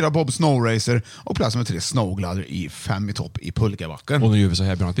 Plats nummer 4 Bob Snowracer. Och plats nummer 3 Snowglider i 5 i topp i Pulkabacken. Och nu gör vi så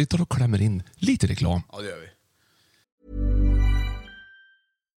här, Björn, att vi tar och klämmer in lite reklam. Ja, det gör vi.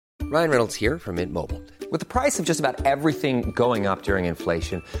 Ryan Reynolds here from Mint Mobile. With the price of just about everything going up during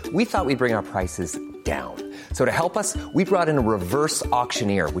inflation, we thought we'd bring our prices down. So to help us, we brought in a reverse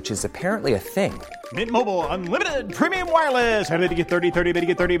auctioneer, which is apparently a thing. Mint Mobile Unlimited Premium Wireless. How to get 30, 30, bit to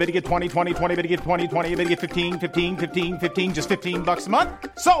get 30, bit to get 20, 20, 20, bit to get 20, 20, bit to get 15, 15, 15, 15, just $15 a month?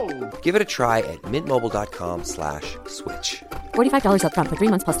 Sold! Give it a try at mintmobile.com/switch. $45 up front for 3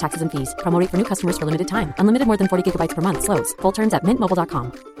 months plus taxes and fees. Promo rate for new customers for limited time. Unlimited more than 40 gigabytes per month. Slows full terms at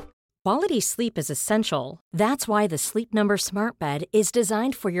mintmobile.com. Quality sleep is essential. That's why the Sleep Number Smart Bed is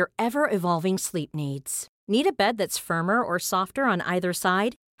designed for your ever-evolving sleep needs. Need a bed that's firmer or softer on either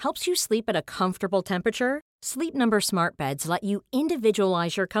side? Helps you sleep at a comfortable temperature? Sleep Number Smart Beds let you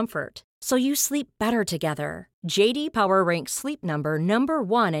individualize your comfort, so you sleep better together. JD Power ranks Sleep Number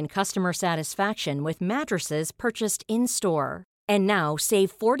 #1 in customer satisfaction with mattresses purchased in-store. And now save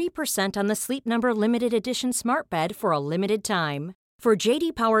 40% on the Sleep Number Limited Edition Smart Bed for a limited time. For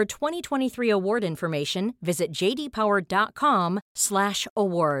JD Power 2023 award information, visit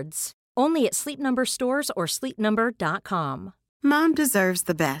jdpower.com/awards. Only at Sleep Number stores or sleepnumber.com. Mom deserves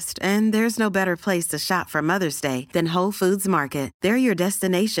the best, and there's no better place to shop for Mother's Day than Whole Foods Market. They're your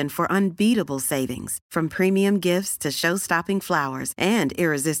destination for unbeatable savings, from premium gifts to show-stopping flowers and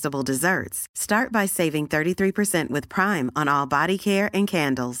irresistible desserts. Start by saving 33% with Prime on all body care and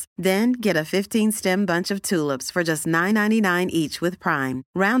candles. Then get a 15-stem bunch of tulips for just $9.99 each with Prime.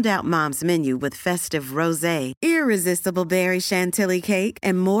 Round out Mom's menu with festive rosé, irresistible berry chantilly cake,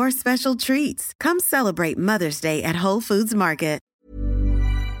 and more special treats. Come celebrate Mother's Day at Whole Foods Market.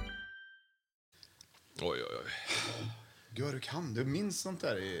 Oj. Gör du kan, du minns sånt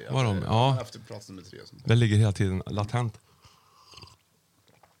där i, ja. Efter plats nummer 3. Det ligger hela tiden latent.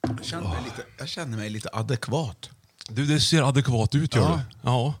 Jag känner mig lite adekvat. Du, det ser adekvat ut, gör du.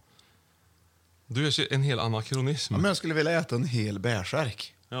 Ja. Du är en hel anakronism. Ja, men jag skulle vilja äta en hel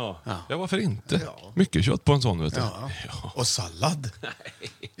bärsärk. Ja, varför inte? Ja. Mycket kött på en sån, vet du. Ja. Och sallad.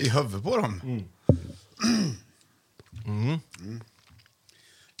 I huvudet på dem.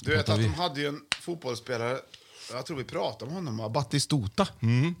 Du vet att de hade ju en fotbollsspelare, jag tror vi pratade om honom, Batistuta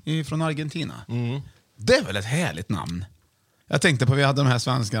från Argentina. Det är väl ett härligt namn. Jag tänkte på, vi hade de här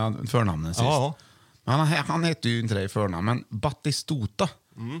svenska förnamnen sist. Ja. Men han hette ju inte det i förnamn, men Batistuta.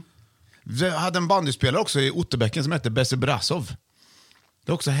 Vi hade en bandyspelare också i Otterbäcken som hette Besse Brasov.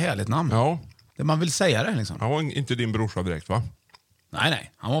 Det är också ett härligt namn. Ja. Det man vill säga det liksom. Han var inte din brorsa direkt, va?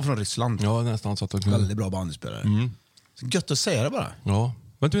 Nej. Han var från Ryssland. Ja, nästan så att de Väldigt bra bandyspelare. Så gött att säga det bara. Ja.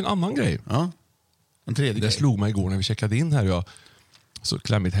 Men du, en annan grej. Ja. En tredje det grej. slog mig igår när vi checkade in här. Så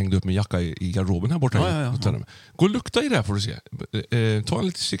klämmigt hängde upp min jacka i garderoben här borta. Ja. Gå och lukta i det här får du se. Ta en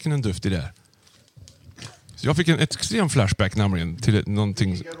lite chicken duft i det här. Så jag fick en extrem flashback nämligen till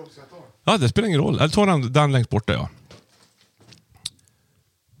någonting. Ja, det spelar ingen roll. Eller ta den längst bort där, ja.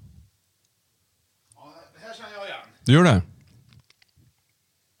 Här känner jag igen. Du gör det?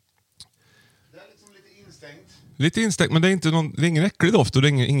 Det är liksom lite instängt. Lite instängt, men det är ingen äcklig doft och det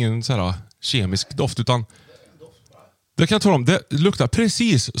är ingen så här kemisk doft, utan det kan jag tala om. Det luktar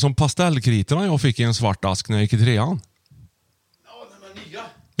precis som pastellkritorna jag fick i en svart ask när jag gick i 3:an. Ja, de är nya.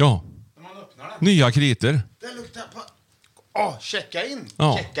 Ja. När man öppnar den. Nya kritor. Det luktar på... checka in.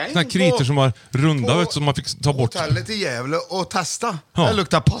 Ja, Checka in såna kritor som var runda, på vet, som man fick ta bort. Hotellet i Gävle och testa. Ja. Det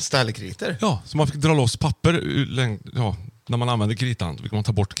luktar pastellkritor. Ja, så man fick dra loss papper när man använde kritan. Så fick man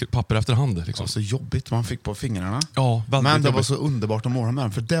ta bort papper efterhand. Liksom. Det var så jobbigt man fick på fingrarna. Ja, väldigt Men det jobbigt. var så underbart att måla med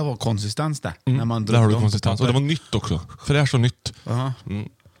den, för det var konsistens där. När man Där har du dem på konsistens. Och papper. det var nytt också. För det är så nytt. Ja. Mm. Och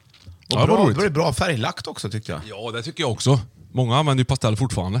Ja, det var bra, roligt. det var bra färglagt också tyckte jag. Ja, det tycker jag också. Många använder ju pastell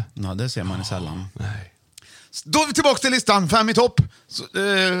fortfarande. Ja, det ser man ju sällan. Nej. Då är vi tillbaka till listan, 5 i topp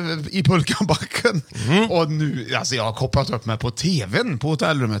i Pulkabacken. Och nu, alltså jag har kopplat upp mig på tvn på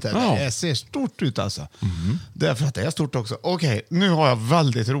hotellrummet. Ja. Det ser stort ut alltså. Därför att det är stort också. Okej, nu har jag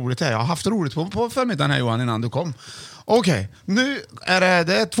väldigt roligt här. Jag har haft roligt på förmiddagen här Johan innan du kom. Okej, nu är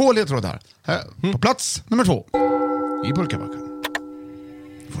det är 2 ledtrådar. Här, på plats nummer 2 i Pulkabacken.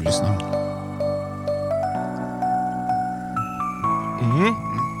 Du får lyssna.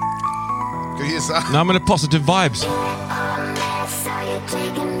 Ska du gissa? Nej, men det är positive vibes.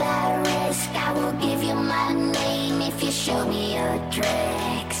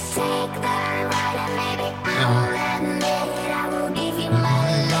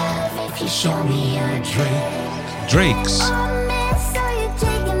 Drakes.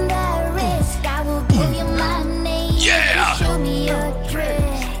 Yeah!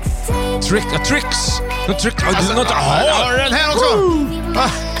 Tricks. Alltså, ja, den här också!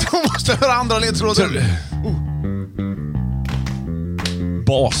 Då måste jag höra andra ledtrådar.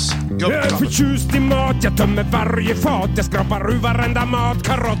 Bas. Jag är förtjust i mat, jag tömmer varje fat. Jag skrapar ur varenda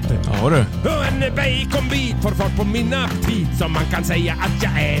matkarott. Ja, du. Och en baconbit får fart på min aptit, som man kan säga att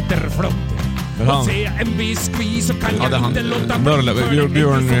jag äter flott. Och se en biskvi så kan jag inte låta Björn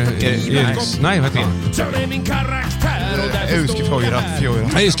Eriks. Nej, vad heter han? Så är min karaktär. Och därför Euski Fojrat.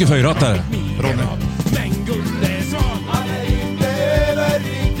 Nej, Euski Fojrat där. Ronny. Men Gunde Svan, han är inte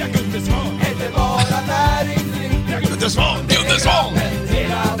överrikt. Ja, Gunde Svan heter bara näringsrikt. Gunde Svan!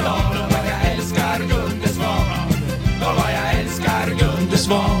 Hela dagen vad jag älskar Gunde Svan. Och vad jag älskar Gunde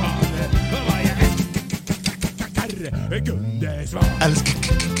Svan. Och vad jag älskar Gunde Svan.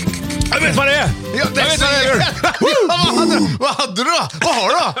 Jag vet vad det är! Ja, det vet vad det är! Vad hade du då? Vad har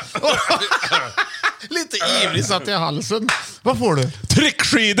du då? Lite ivrig satt i halsen. Vad får du?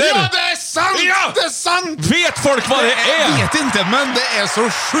 Trickskidor! Ja, det är sant! Ja! Det är sant! Vet folk vad det är? Jag vet inte, men det är så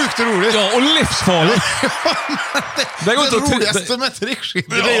sjukt roligt. Ja, och livsfarligt. Det går inte att- roligaste med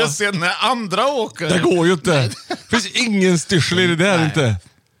trickskidor Ja. är ju att se när andra åker. Det går ju inte. Det finns ingen styrsel i det där. Nej. Inte.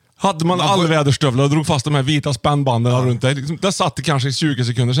 Hade man allväderstövlar och drog fast de här vita spännbanden runt det. Liksom, där satt det kanske i 20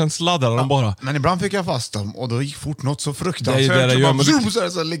 sekunder, sen sladdade de bara. Men ibland fick jag fast dem och då gick fort något så fruktansvärt. Det är ju det så gör, bara, men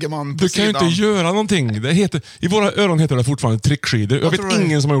du- så ligger man på Du kan ju sidan. inte göra någonting. Det heter, i våra öron heter det fortfarande trickskidor. Jag tror vet det.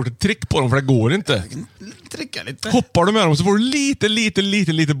 ingen som har gjort ett trick på dem, för det går inte. Tricka lite. Hoppar du med dem så får du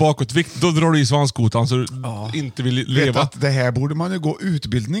lite bakåtvikt. Då drar du i svanskotan så du inte vill Vet leva. att det här borde man ju gå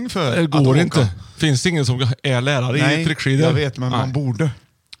utbildning för. Det att går åka. inte. Finns det ingen som är lärare i Nej, trickskidor? jag vet, men Nej. man borde.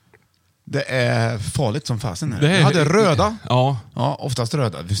 Det är farligt som fasen. Det är- Jag hade röda. Ja. Ja, oftast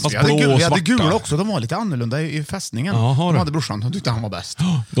röda. Vi Fast hade, blå och vi hade svarta. gula också. De var lite annorlunda i fästningen. Ja, har de du? hade brorsan. De tyckte han var bäst.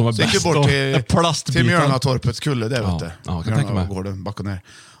 De var Så gick vi bäst. bort då. till, Den plastbiten. till Mjölnatorpets kulle där, Ja, vet du. ja, jag kan tänka mig. Gården bakom där.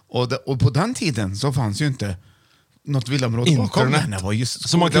 Och på den tiden så fanns ju inte något villaområde bakom. Internet. Nej, det var ju,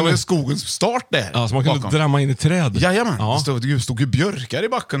 Så man det var kunde- ju skogens start där. Ja, så man kunde bakom. drämma in i träd. Jajamän, Ja. det stod ju björkar i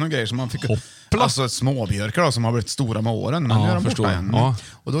backen och grejer som man fick. Hoppla. Alltså småbjörkar då, som har blivit stora med åren. Men Ja, nu är de förstår borta jag. igen. Ja.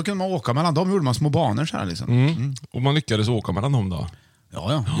 Och då kunde man åka mellan dem, gjorde man små banor så här liksom. Och man lyckades åka mellan dem då.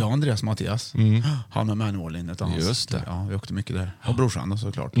 Ja, jag, Andreas och Mattias. Han med manuallinjet. Just det. Ja, vi åkte mycket där. Och brorsan då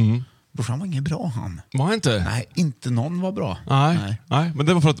såklart. Brorsan var inget bra han. Var han inte? Nej, inte någon var bra. Nej. Men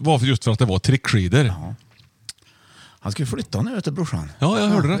det var just för att det var trickskidor. Ja. Han skulle flytta nu, vet du, brorsan. Ja, jag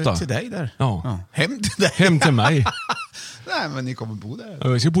hörde detta. Till dig där. Ja. Hem till dig. Hem till mig. Nej, men ni kommer bo där. Ja,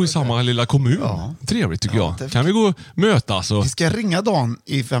 vi ska bo i samma lilla kommun. Ja. Trevligt tycker Ja, jag. det- Kan vi gå och mötas? Och... Vi ska ringa Dan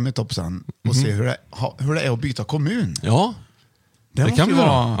i 5 i topp sen och se hur det är att byta kommun. Ja, det måste kan vi ju göra.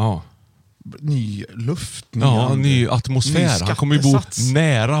 vara- Ja. ny luft. Ny atmosfär. Han kommer ju bo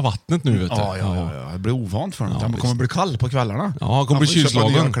nära vattnet nu. Vet du. Ja. Det blir ovant för honom. Han kommer bli kall på kvällarna. Ja, han kommer bli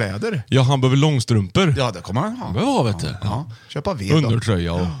kylslagen. Kläder. Ja, han behöver långstrumpor. Ja, det kommer han ha. Ja, vet du. Ja. Köpa ved.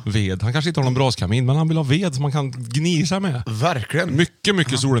 Undertröja och ved. Han kanske inte har någon braskamin, men han vill ha ved som man kan gnisa med. Verkligen.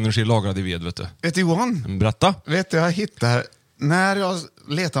 Mycket solenergi lagrad i ved, vet du. Vet du, Johan? Berätta. Vet du, jag hittar... När jag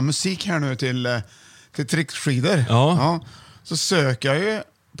letar musik här nu till trickskidor. Ja. Så söker jag ju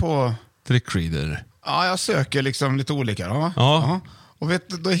på... Trickskidor. Ja, jag söker liksom lite olika. Ja. Och vet,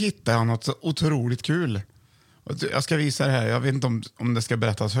 då hittar jag något så otroligt kul. Jag ska visa det här. Jag vet inte om det ska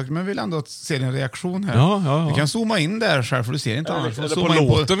berättas högt, men jag vill ändå se din reaktion här. Ja. Du kan zooma in där själv, för du ser inte annars. Eller på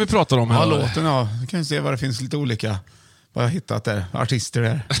låten vi pratar om här. Ja, låten, ja. Du kan se vad det finns lite olika. Vad jag har hittat där. Artister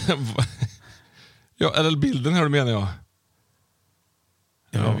där. Ja, eller bilden här, menar jag.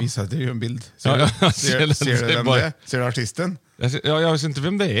 Jag visar det är ju en bild. Ser du artisten? Jag vet inte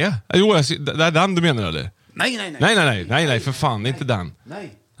vem det är. Jo, det är den du menar, eller? Nej, för fan, inte den.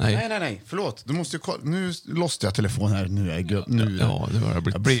 Nej. Förlåt. Du måste nu låste jag telefonen här. Ja, det var det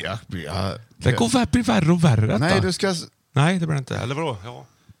blir värre och värre. Nej, du ska... Nej, det blir inte. Eller vadå? Ja.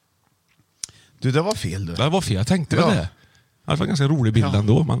 Du, det var fel. Du. Det var fel, jag tänkte det. Det var en ganska rolig bild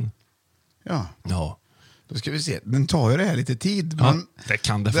ändå, men... Ja. Då ska vi se. Den tar ju det här lite tid. Men det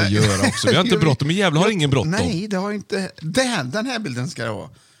kan det få göra också. Vi har inte bråttom. Gävle har ingen bråttom. Nej, det har inte... Den här bilden ska det vara.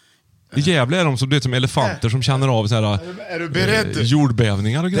 Gävle är de som, som elefanter som känner av så här, är du beredd?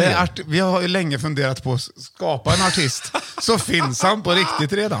 Jordbävningar och grejer. Vi har ju länge funderat på att skapa en artist. Så finns han på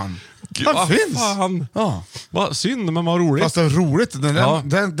riktigt redan. Han finns! Fan. Ja. Vad synd, men vad roligt. Fast det är roligt.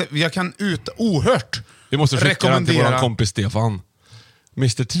 Jag kan ohört vi måste skicka den till vår kompis Stefan.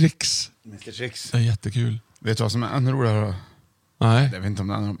 Mr. Tricks. Det är jättekul. Vet du vad som är ännu roligare? Nej. Jag vet inte om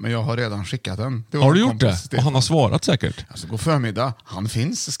det är, men jag har redan skickat den. Har du gjort det? Stefan. Och han har svarat säkert. Alltså, god förmiddag. Han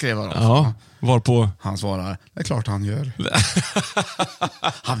finns, skrev han också. Ja, varpå? Han svarar, det är klart han gör.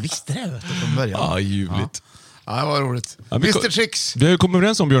 Han visste det, vet du, från början. Ja, ljuvligt. Ja, det var roligt. Ja, Mr. Tricks. Vi har ju kommit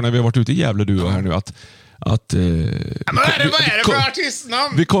överens om, Björn, när vi har varit ute i Gävle, du och här nu, att men vad är det för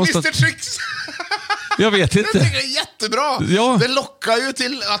artistnamn? Mr. Tricks. Jag vet inte. Jag tycker det är jättebra. Ja. Det lockar ju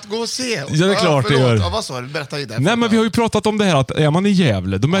till att gå och se. Ja, det är klart det gör. Vad sa du? Berätta vidare. Nej, men vi har ju pratat om det här att är man i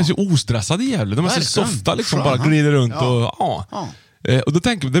Gävle, de är så ostressade i Gävle. De är så softa, liksom, bara glider runt och då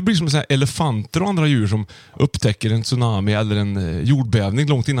tänker jag, det blir som så här elefanter och andra djur som upptäcker en tsunami eller en jordbävning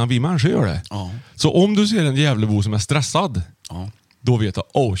långt innan vi människor gör det. Så om du ser en Gävlebo som är stressad, då vet jag,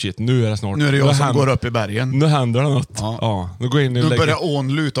 oh shit, nu är det snart. Nu är det jag som går upp i bergen. Nu händer det något. Nu går in och börjar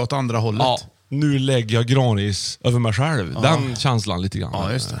ån luta åt andra hållet. Ja. Nu lägger jag granis över mig själv. Den känslan lite grann.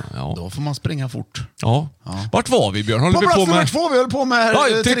 Ja, just det. Då får man springa fort. Ja. Vart var vi, Björn? På plats nummer 2, vi höll på med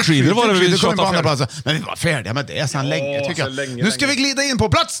trickskidor var det vi tjatade. Men vi var färdiga med det sedan länge, tycker jag. Nu ska vi glida in på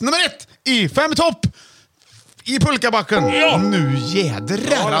plats nummer 1 i 5 topp i pulkabacken. Nu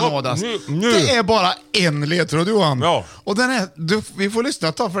jädrar anådas. Det är bara en ledtråd, Johan. Och den är, vi får lyssna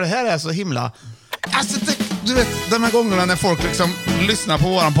ett tag, för det här är så himla... Alltså, du vet, de här gångerna när folk liksom lyssnar på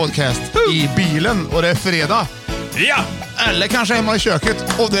våran podcast i bilen och det är fredag. Ja! Eller kanske hemma i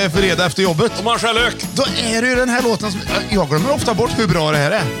köket och det är fredag efter jobbet. Och man skär lök. Då är det ju den här låten som... Jag glömmer ofta bort hur bra det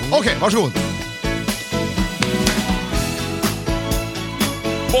här är. Okej, varsågod.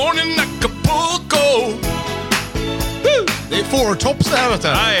 Born in Acapulco. Det är Four Tops det här, vet du.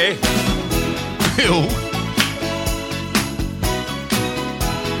 Nej. Jo.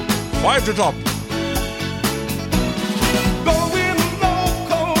 Five to top.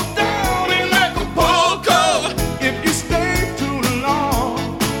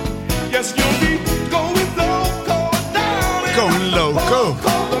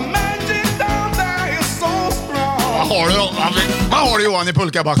 Vad har du, Johan, i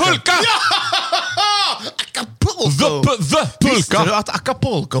pulkabacken? Pulka! Acapulco! The pulka! Visste du att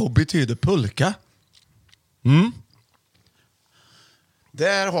Acapulco betyder pulka?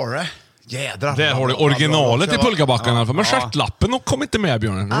 Där har du det. Jädrar. Där har du originalet i pulkabackarna. Men stjärtlappen kom inte med,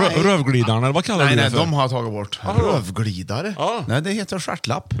 Björn. Rövglidaren, eller vad kallar du det för? Nej, de har tagit bort. Rövglidare? Nej, det heter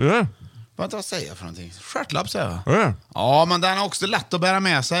stjärtlapp. Vad säger jag för någonting? Stjärtlapp, säger jag. Ja, men den är också lätt att bära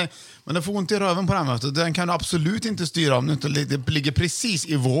med sig. Men det får inte i röven på den mötet. Den kan du absolut inte styra om du inte ligger precis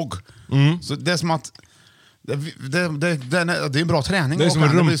i våg. Så det är som att... Det är en bra träning. Det är som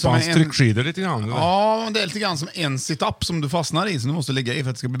en rumpans tryckskidor lite grann. Eller? Ja, det är lite grann som en sit-up som du fastnar i, som du måste ligga i för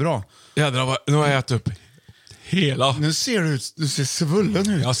att det ska bli bra. Jädrar, nu har jag ätit upp hela... Nu ser du ser svullen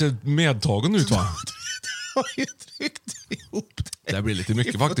ut. Jag ser medtagen ut, va? Du har ju tryckt ihop det. Det blir lite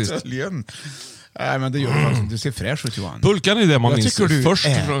mycket faktiskt. Nej, men det gör du faktiskt. Du ser fräsch ut, Johan. Pulkan är det man minns först. Jag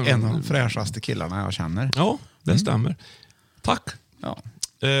tycker du är en av de fräschaste killarna jag känner. Ja, det stämmer. Tack. Ja.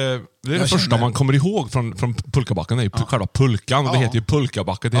 Det är det första man kommer ihåg från pulkabacken. Det är ju själva pulkan. Och det heter ju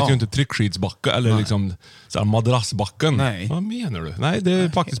pulkabacken. Det heter ju inte tryckskidsbacken eller liksom såhär madrassbacken. Nej. Vad menar du? Nej, det är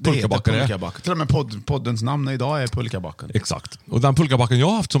faktiskt pulkabacken. Till och med poddens namn idag är pulkabacken. Exakt. Och den pulkabacken jag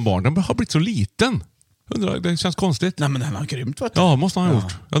har haft som barn, den har blivit så liten. Undrar, det känns konstigt. Nej, men den har grymt, vet du. Ja, måste han ha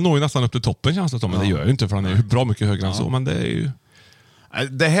gjort. Jag når ju nästan upp till toppen, känns det som. Men det gör jag ju inte, för han är ju bra mycket högre än så. Men det är ju...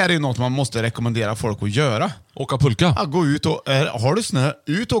 Det här är ju något man måste rekommendera folk att göra. Åka pulka? Ja, gå ut och... Har du snö?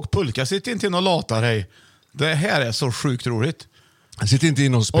 Ut och pulka. Sitt inte in och lata dig. Det här är så sjukt roligt. Sitt inte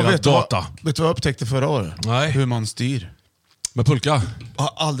in och spela data. Vet du vad jag upptäckte förra året? Nej. Hur man styr. Med pulka? Jag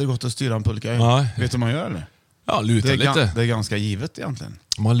har aldrig gått att styra en pulka. Nej. Vet du vad man gör eller? Ja, luta lite. Det är ganska givet egentligen.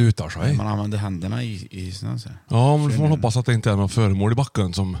 Man lutar sig. Man använder händerna i snön. Ja, men då får man hoppas att det inte är någon föremål i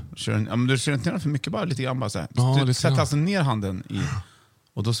backen som... Men du kör inte ner för mycket, bara lite grann. Bara så här. Ja, Du sätter alltså ner handen i...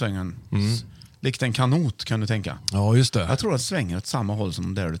 Och då svänger den. Likt en kanot, kan du tänka. Ja, just det. Jag tror att det svänger åt samma håll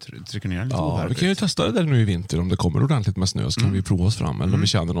som där du trycker ner lite. Ja, vi kan ju testa det där nu i vinter. Om det kommer ordentligt med snö så kan vi prova oss fram. Eller om vi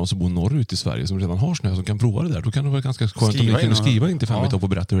känner någon som bor norrut i Sverige som redan har snö som kan prova det där. Då kan det vara ganska skönt om vi kunde skriva in till 5 och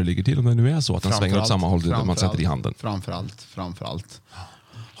berätta hur det ligger till. Om det nu är så att den svänger åt samma håll där man sätter i handen. Framförallt.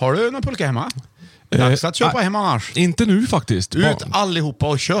 Har du någon pulka hemma? Dags att köpa hem annars. Inte nu faktiskt. Ut allihopa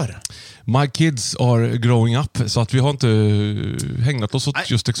och kör. My kids are growing up, så att vi har inte hängt oss åt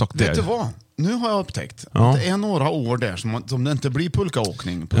just exakt det. Vet du vad? Nu har jag upptäckt att det är några år där som det inte blir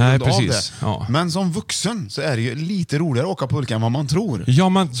pulkaåkning på grund av det. Ja. Men som vuxen så är det ju lite roligare att åka pulka än vad man tror. Ja,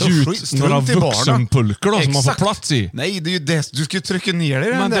 men ut några vuxenpulkor då som man får plats i. Nej, det är ju det. Du ska ju trycka ner dig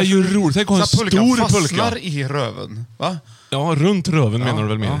i den men där. Det är ju roligt. Tänk att ha en stor pulka i röven. Va? Ja, runt röven menar du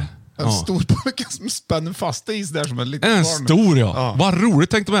väl mer? Ja. En stor pulka som spänner fast is där som en liten barn. Stor, ja. Vad roligt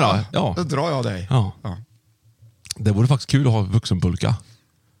tänkte man då. Ja. Då drar jag dig. Ja. Det vore faktiskt kul att ha vuxenpulka.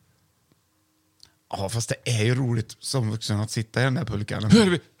 Ja, fast det är ju roligt som vuxen att sitta i den där pulkan.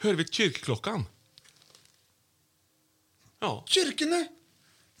 Hör vi kyrkklockan? Ja. Kyrkorna!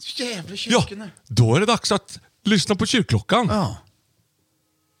 Jävla kyrkorna. Ja, då är det dags att lyssna på kyrkklockan. Ja.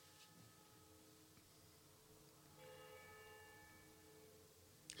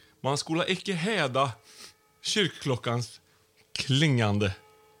 Man skola icke häda kyrkklockans klingande.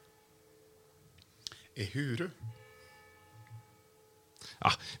 Ehuru.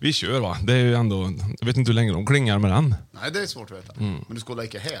 Ja, vi kör va. Det är ju ändå... Jag vet inte hur länge de klingar med den. Nej, det är svårt att veta. Men du skola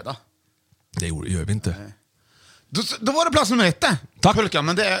icke häda. Det gör vi inte. Nej. Då var det plats nummer 1. Tack. Pulka,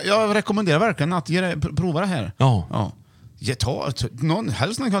 men jag rekommenderar verkligen att prova det här. Ja.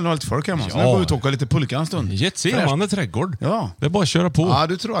 Helst när kan du ha lite folk hemma. Så jag går ut och åka lite pulka en stund. Getsemane trädgård. Ja. Det är bara att köra på. Ja,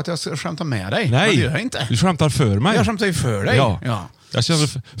 du tror att jag ska skämta med dig. Nej, men det gör jag inte. Du skämtar för mig. Jag skämtar ju för dig. Ja. Jag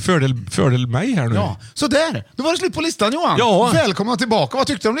känner fördel mig här nu. Ja. Så där, då var det slut på listan, Johan. Ja. Välkomna tillbaka. Vad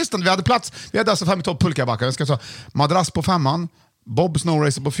tyckte du om listan? Vi hade plats. Vi hade alltså 5 i topp pulkabackar. Jag ska ta madrass på 5:an, Bob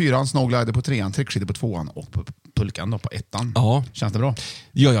Snowracer på 4:an, Snowglider på 3:an, trickskidor på 2:an och på pulkan då på 1:an. Ja. Känns det bra?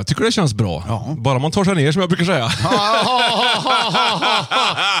 Ja, jag tycker det känns bra. Ja. Bara man tar sig ner, som jag brukar säga.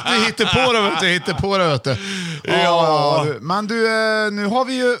 Du hittar på det, vet du. Ja. Men du,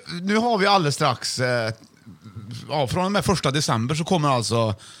 nu har vi alldeles strax från och med 1 december så kommer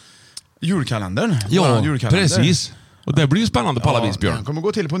alltså julkalendern. Ja, precis. Och det blir ju spännande på alla vis, Björn. Den kommer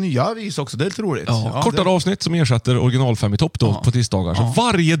gå till på nya vis också, det är lite roligt. Kortare avsnitt som ersätter original 5 i topp då på tisdagar. Så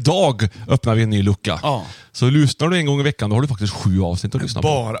varje dag öppnar vi en ny lucka. Så lyssnar du en gång i veckan, då har du faktiskt 7 avsnitt att lyssna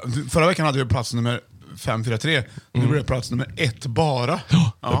på. Förra veckan hade vi plats nummer 543. Nu blir det plats nummer 1 bara.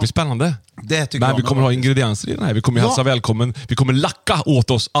 Det blir spännande. Men vi kommer ha ingredienser i den här. Vi kommer hälsa välkommen. Vi kommer lacka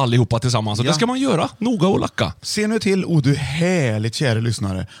åt oss allihopa tillsammans. Och det ska man göra. Noga och lacka. Se nu till, du härligt kära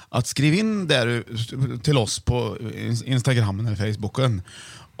lyssnare, att skriv in där till oss på Instagramen eller Facebooken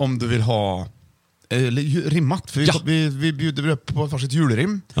om du vill ha rimmat. För vi bjuder upp på ett varsitt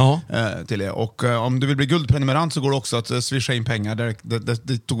julrim till er. Och om du vill bli guldprenumerant så går det också att swisha in pengar.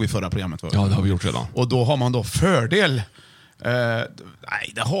 Det tog vi förra programmet. Ja, det har vi gjort redan. Och då har man då fördel.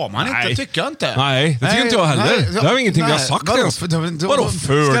 Nej, det har man inte, tycker jag inte. Nej, det tycker inte jag heller. Det har ingenting vi har sagt ens. Vadå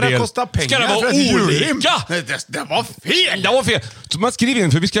fördel? Ska det kosta pengar? Ska det vara olika? Det var fel! Det var fel. Så man skriver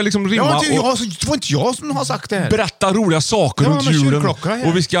in, för vi ska liksom rimma. Det var inte jag som har sagt det här. Berätta roliga saker runt julen.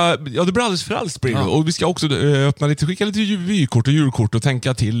 Och vi ska, det blir alldeles frälst. Och vi ska också skicka lite vykort och julkort och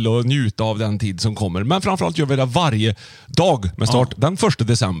tänka till och njuta av den tid som kommer. Men framförallt gör vi det varje dag med start den 1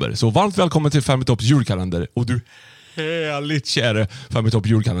 december. Så varmt välkommen till 5 i topps julkalender. Och du härligt kära 5 i topp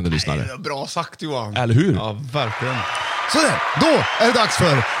julkalenderlyssnare. Bra sagt, Johan. Eller hur? Ja, verkligen. Så där, då är det dags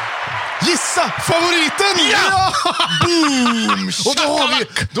för Gissa favoriten! Ja! Boom! Och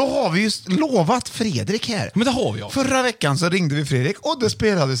då har vi just lovat Fredrik här. Men det har vi. Förra veckan så ringde vi Fredrik och det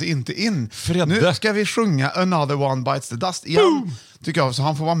spelades inte in. Nu ska vi sjunga Another One Bites the Dust igen. Tycker jag, så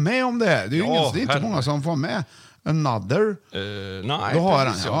han får vara med om det här. Det är ju det är inte många som får vara med. Another. Nej. Då har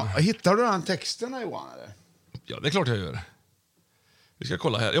han. Ja. Hittar du den texten här, Johan? Eller? Ja, det är klart jag gör. Vi ska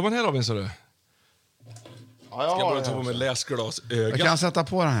kolla här. Ja, men här har vi en, så du. Ja, jag ska bara ta på mig läsglasöga. Jag kan sätta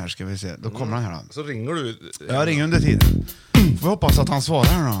på den här, ska vi se. Då kommer den här. Så ringer du. Jag ringer under tiden. Får vi hoppas att han svarar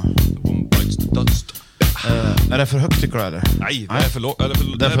här då. Är det för högt, tycker du, eller? Nej, det är för lågt.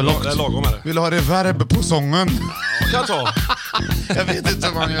 Det är lagom, är det. Vill du ha reverb på sången? Ja, kan jag ta. Jag vet inte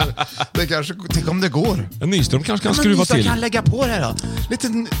vad man gör. Det kanske, tänk om det går. En Nyström kanske kan skruva till. Kan lägga på det här då. Lite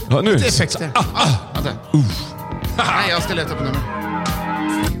effekter. Vänta. Nej, jag ska leta på nummer.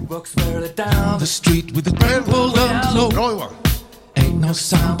 Walks further down the street with the purple guns low. Bra, Johan. Ain't no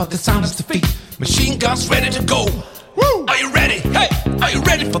sound but the sound of the feet. Machine guns ready to go. Woo! Are you ready? Hey, are you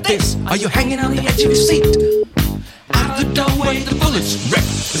ready for this? Are you hanging on the edge of your seat? Out the doorway the bullets rip.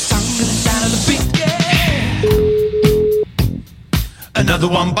 The sound of the sound of the beat. Yeah. Another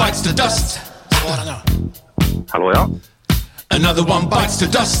one bites the dust. Hallå, ja. Another one bites the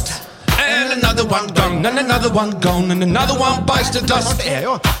dust. And another one gone, and another one gone, and another one bites the dust. Hey,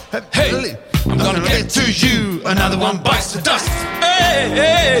 I'm gonna get to you. Another one bites the dust. Hey,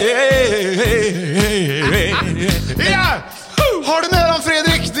 hey, hey, hey, hey, hey, hey. Ja! Har du med dem,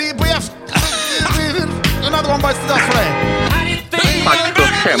 Fredrik? Det är på Another one bites the dust för dig. Tack så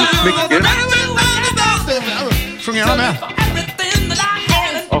hemskt mycket. Sjunger han med?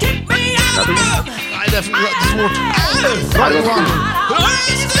 Nej, det är svårt. Bra, Johan.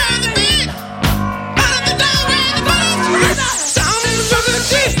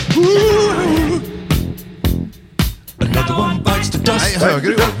 Another one bites the dust. Nej,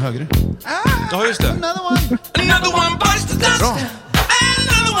 högre, Johan, högre. Ja, just det. Another one bites the dust. Bra.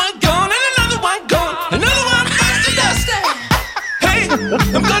 Another one gone, and another one gone. Another one bites the dust. Hey,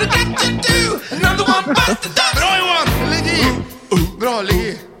 I'm gonna get you too. Another one bites the dust. Bra, Johan! Ligg i! Bra, ligg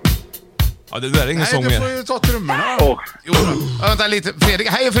i. Ja, det där är ingen sång Nej, du får mer. ju ta trummorna. Vänta lite. Fredrik,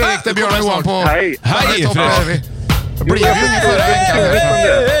 hej Fredrik, det är Björn och Johan på... Hej. Hej, Fredrik. Det blev ju ingen förra veckan.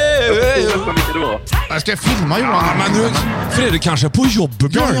 Hej. Jag ska filma, Johan. Men du, Fredrik kanske är på jobb, Ja,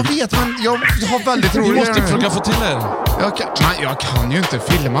 Björn. jag vet, men jag har väldigt Vi roligt. måste försöka få till det. Jag kan ju inte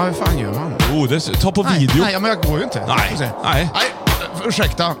filma. Hur fan gör man? Ta på video. Nej, men jag går ju inte. Nej.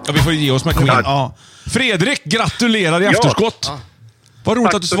 Ursäkta. Ja, vi får ge oss med Queen. Ja. Fredrik, gratulerar i efterskott. Ja. Vad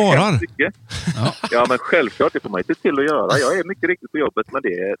roligt Tack att du så svarar. hemskt mycket. Ja, men självklart, det får man inte till att göra. Jag är mycket riktigt på jobbet, men det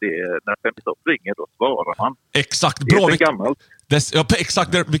är när 50 ringer, då svarar man. Exakt, Det är bra. så gammalt.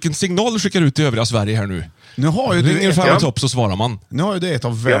 Exakt, vilken signal du skickar ut till övriga Sverige här nu. Nu har ju Ringer Fem i topp så svarar man. Nu har ju det ett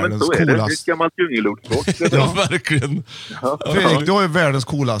av Ja, men världens så är det. Det är ett coolaste... gammalt djungelordspråk. Ja, verkligen. Fredrik, du har ju världens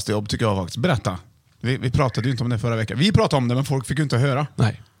coolaste jobb, tycker jag faktiskt. Berätta. Vi pratade ju inte om det förra veckan. Vi pratade om det, men folk fick ju inte höra.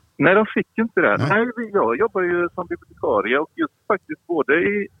 Nej. Nej, de fick ju inte det. Nej, jag jobbar ju som bibliotekarie och just faktiskt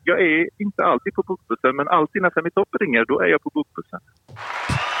jag är inte alltid på bokbussen, men alltid när Fem i topp ringer, då är jag på bokbussen.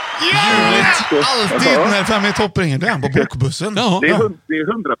 Alltid när Fem i topp ringer, det är han på bokbussen. Ja. Det är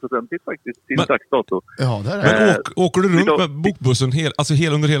 100% faktiskt till dags dato. Ja, det är det. Men åker du runt med bokbussen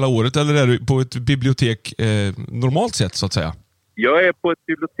under hela året, eller är du på ett bibliotek normalt sett, så att säga? Jag är på ett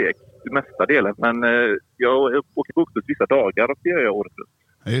bibliotek i mesta delen, men jag åker bokbuss vissa dagar och det gör jag året runt.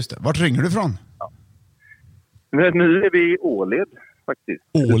 Ja, just det. Vart ringer du ifrån? Ja. Men nu är vi i Åled faktiskt.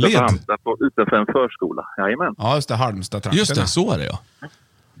 Åled? Utanför en förskola. Jajamän. Ja, just det. Halmstad-trakten. Just det, så är det, ja.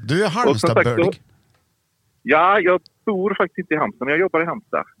 Du är Halmstad-bördig. Ja, jag bor faktiskt inte i Halmstad, men jag jobbar i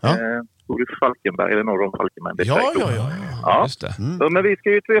Halmstad. Ja. Bor i Falkenberg, eller norr om Falkenberg. Ja. Just det. Så, men vi ska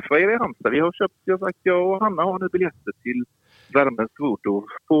ju träffa er i Halmstad. Vi har köpt, jag och Hanna har nu biljetter till Värmens Voodoo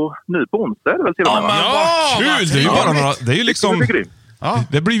nu på onsdag, är det väl till och med? Ja, kul! Det är ju bara några... Det är ju liksom... Ja.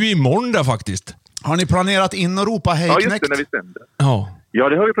 Det blir ju imorgon där faktiskt. Har ni planerat in och ropa hej knäckt? Ja, just det, när vi sänder. Ja,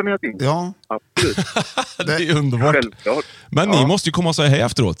 det har vi planerat in. Ja. Absolut. Det är underbart. Självklart. Men ni måste ju komma och säga hej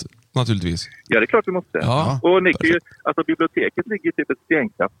efteråt, naturligtvis. Ja, det är klart vi måste. Ja. Och ni kan ju, alltså biblioteket ligger typ ett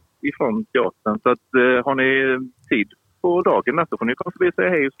stenkast ifrån teatern. Så att har ni tid på dagen så får ni komma förbi och säga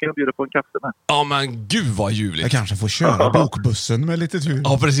hej och ska jag bjuda på en kaffe med. Ja, men gud vad ljuvligt. Jag kanske får köra bokbussen med lite tur.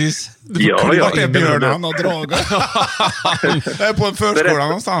 Ja, precis. Vart är Björn han har dragit? Jag är på en förskola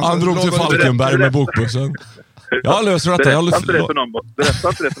någonstans. Han drog till Falkenberg med bokbussen. Jag löser detta. Berätta inte det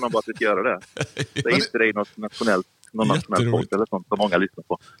för någon bara att vi ska göra det. Det är inte det någon nationell podd eller sånt som många lyssnar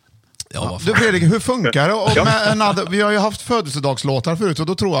på. Ja, Du Fredrik, hur funkar det? Och vi har ju haft födelsedagslåtar förut och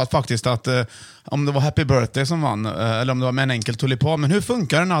då tror jag faktiskt att om det var Happy Birthday som vann, eller om det var med en enkel tulipan, men hur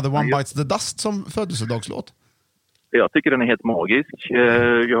funkar Another One Bites the Dust som födelsedagslåt? Jag tycker den är helt magisk.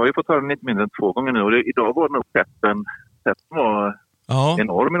 Jag har ju fått höra den inte mindre än 2 gånger nu och idag var nog peppen var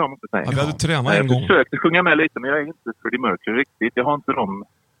enorm idag, måste jag säga. Ja, vi hade tränat en gång. Jag försökte sjunga med lite, men jag är inte Freddie Mercury riktigt. Jag har inte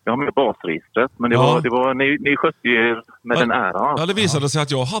jag har med basregistret, men det var ni skötte er med den äran. Ja, det visade sig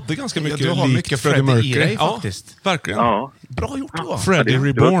att jag hade ganska mycket du har mycket Freddie Mercury faktiskt. Verkligen. Ja. Bra gjort då. Freddie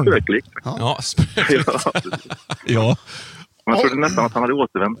Reborn. Det var spökligt. Ja, spökligt. Ja. Man trodde nästan att han hade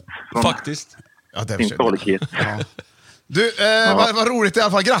återvänt från faktiskt. sin salighet. Ja. Du, vad roligt i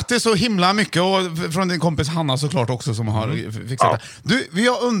alla fall. Grattis så himla mycket och från din kompis Hanna såklart också som har fixat det. Du,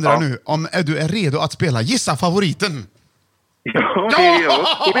 jag undrar nu om du är redo att spela Gissa favoriten. Ja, det är jag.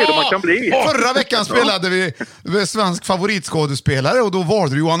 Så redo man kan bli. Förra veckan spelade vi svensk favoritskådespelare och då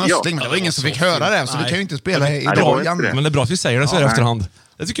valde du Johan Östling. Men det var ingen som fick höra det, så vi kan ju inte spela idag igen. Men det är bra att vi säger det så här efterhand.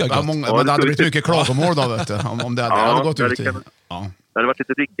 Det tycker jag är gott. Men det hade blivit mycket klagomål då, vet du, om det hade gått ut i... Det hade varit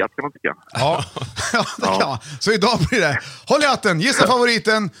lite riggat, kan man tycka. Ja, det kan man. Så idag blir det, håll i hatten, gissa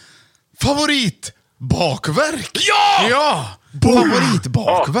favoriten. Favoritbakverk! Ja!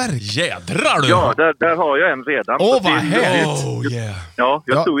 Favoritbakverk. Jädrar du! Ja, där har jag en redan. Vad härligt! Ja,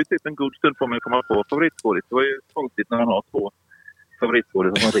 jag stod ju typ en god stund på mig att komma på favoritskådis. Det var ju konstigt när man har 2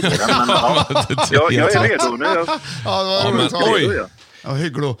 favoritskådis som ringer. Men jag är redo nu. Oj! Ja,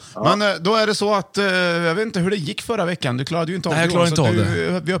 hyggligt. Ja. Men då är det så att jag vet inte hur det gick förra veckan. Du klarade ju inte av det. Nej, jag klarade inte av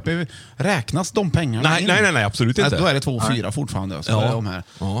det. Vi är uppe, räknas de pengarna? Nej, absolut inte. Då är det 2-4 fortfarande. Så de här.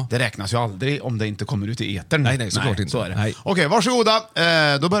 Det räknas ju aldrig om det inte kommer ut i etern. Nej, såklart inte. Så är det. Okej, varsågoda.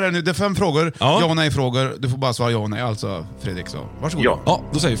 Då börjar nu. Det är 5 frågor. Ja och nej-frågor. Du får bara svara ja och nej. Alltså, Fredrik, så varsågod. Ja,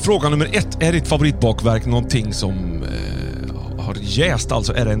 då säger vi fråga nummer 1. Är ditt favoritbakverk någonting som har jäst?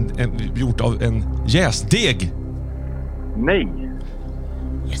 Alltså är det gjort av en jäsdeg? Nej.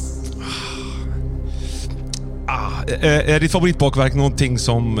 Är ditt favoritbakverk någonting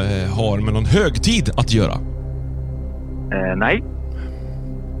som har med någon högtid att göra? Nej.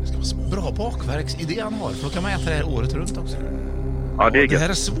 Det ska vara så bra bakverksidé han har, för då kan man äta det här året runt också. Ja, det här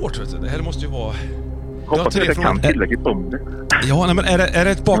är svårt, vet du. Det här måste ju vara... Hoppas att jag kan tillräckligt om det. Ja, nej, men är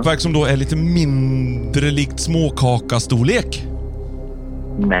det ett bakverk som då är lite mindre likt småkakastorlek?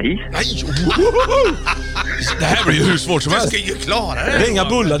 Nej. Det här blir ju hur svårt som helst. Du ska ju klara det. Det är inga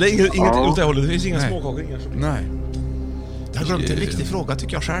bullar, det är inget åt det hållet. Det finns inga småkakor. Nej. Jag har glömt en riktig fråga,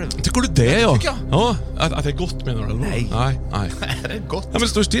 tycker jag själv. Tycker du det, ja? Tycker jag. Ja, att det är gott, menar du? Nej. Är det gott? Ja, men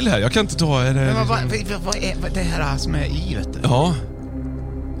stå still här. Jag kan inte ta... Men vad är det här som är i, vet du?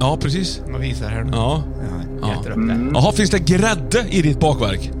 Ja, precis. Man visar här nu. Ja. Äter upp det. Jaha, finns det grädde i ditt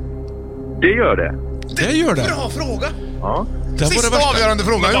bakverk? Det gör det. Det gör det. Bra fråga. Ja. Sista avgörande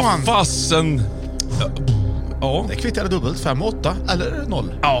fråga, Johan. Fasen. Ja. Det kvittade dubbelt, 5-8 eller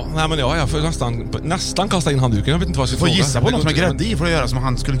 0. Ja, nej men jag får nästan kasta in handduken. Jag vet inte vad jag ska fråga. Du får gissa på något med grädde i för att göra som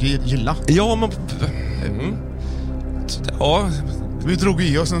han skulle gilla. Ja, men... Ja. Vi drog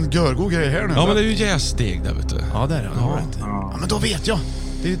i oss en görgod grej här nu. Ja, men det är ju jästeg där, vet du. Ja, det är det. Ja, men då vet jag.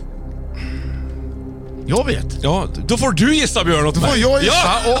 Jag vet. Ja, då får du gissa, Björn, åt mig. Då får jag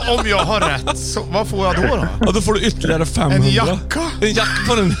gissa, och om jag har rätt, så vad får jag då? Ja, då får du ytterligare 500. En jacka? En jacka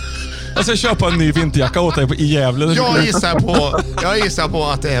på den. Jag ska köpa en ny vinterjacka åt dig i Gävle. Jag gissar på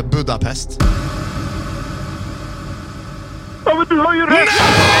att det är Budapest. Ja, men du har ju rätt!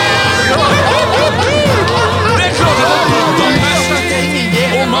 Det är klart att det är Budapest!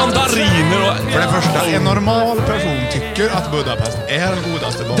 Och mandariner och... För det första, en normal person tycker att Budapest är den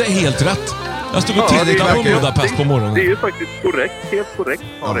godaste banan. Det är helt rätt. Jag stod och tittade på Budapest på morgonen. Det är ju faktiskt korrekt, helt korrekt.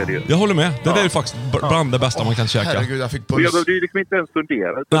 Ja, det är det ju. Jag håller med. Det där är faktiskt bland det bästa man kan käka. Herregud, jag fick puls. Och jag behövde ju liksom inte ens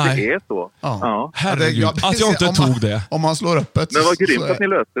fundera, så det är så. Ja. Herregud, att jag inte tog det. Om man slår upp ett... Men vad grymt att ni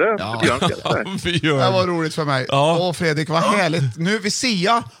löste det. Ja. Det var roligt för mig. Ja. Åh, Fredrik, vad härligt. Nu vi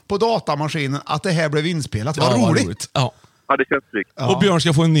ser på datamaskinen att det här blev inspelat. Vad roligt. Ja, det känns tryggt. Och Björn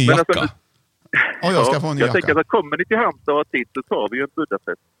ska få en ny jacka. Och jag ska få en ny jacka. Jag tänker att kommer ni till Halmstad och tid så tar vi ju en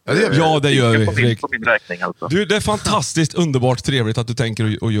Budapest. Ja, det gör vi, Fredrik. På min räkning, alltså. Du, det är fantastiskt underbart trevligt att du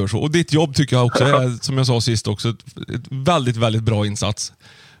tänker och gör så. Och ditt jobb tycker jag också är, som jag sa sist också, ett väldigt, väldigt bra insats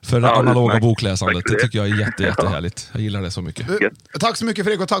för det analoga bokläsandet. Det tycker jag är jättehärligt. Jag gillar det så mycket. Tack så mycket,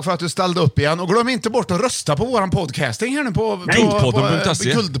 Fredrik, och tack för att du ställde upp igen. Och glöm inte bort att rösta på våran podcasting här nu på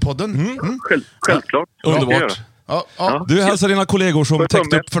Guldpodden. Självklart. Underbart. Ja. Du hälsar dina kollegor som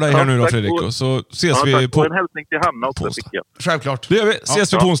täckt upp för dig här nu då, Fredrik. Och så ses vi på... en hälsning till Hanna också, fick jag. Självklart. Det gör vi.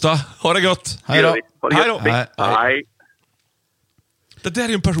 Ses vi på onsdag. Ha det gott. Hej då. Hej. Det där är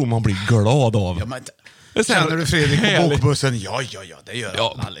ju en person man blir glad av. Ja, men Känner du Fredrik på bokbussen? Ja, det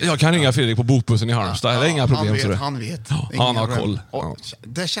gör han. Jag kan ringa Fredrik på bokbussen i Halmstad. Det är inga problem. Han vet. Han har koll.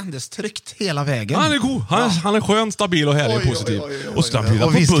 Det kändes tryggt hela vägen. Han är god. Han är skön, stabil och härlig, positiv. Och så blir det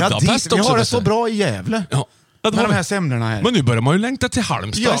och vi på ska Budapest dit. Vi också. har det så bra i Gävle. Ja. Med de här semlorna här. Men nu börjar man ju längta till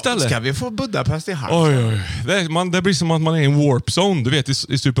Halmstad istället. Ska vi få Budapest i Halmstad? Det blir som att man är i en warp zone, du vet,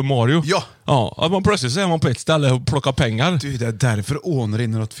 i Super Mario. Ja, att man plötsligt så är man på ett ställe och plockar pengar. Du, det är därför ån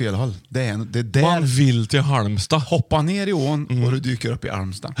rinner åt fel håll. Det är där man vill till Halmstad. Hoppa ner i ån och du dyker upp i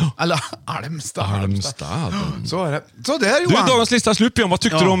Almstad. Eller Almstad. Så är det. Så där, Johan. Du, dagens lista slut igen. Vad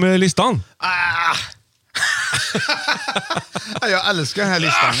tyckte du om listan? Jag älskar den här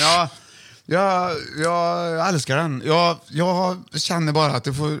listan. Jag älskar den. Jag känner bara att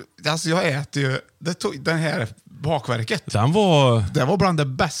det får... Alltså jag äter ju... Den här bakverket. Det var bland det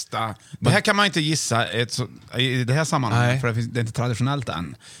bästa. Det här kan man inte gissa i det här sammanhanget. För det är inte traditionellt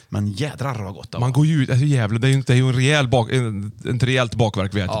än. Men jädrar vad gott. Man går ju ut... Alltså jävlar, det är ju en rejäl ett rejält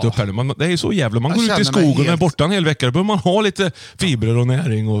bakverk vi ätit upp här. Det är så jävla. Man går ut i skogen och är borta en hel vecka. Då behöver man ha lite fibrer och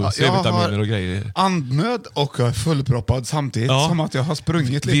näring och C-vitaminer och grejer. Andnöd och fullproppad samtidigt. Som att jag har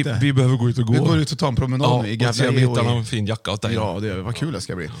sprungit lite. Vi behöver gå ut och gå. Vi går ut och ta en promenad i Gavle. Och hitta någon fin jacka åt dig. Ja, det vad kul det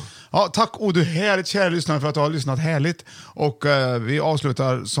ska bli. Ja, tack du härligt kära lyssnare för att du har lyssnat härligt. Och vi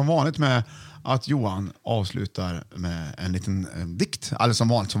avslutar som vanligt med att Johan avslutar med en liten dikt. Eller som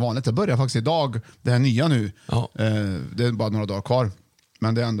vanligt. Det börjar faktiskt idag. Det är nya nu. Ja. Det är bara några dagar kvar.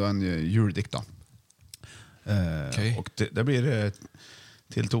 Men det är ändå en juldikt då. Okay. Och det blir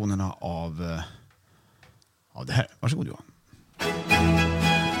till tonerna av det här. Varsågod Johan.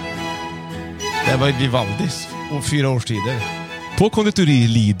 Det var Vivaldis och 4 årstider. På konditori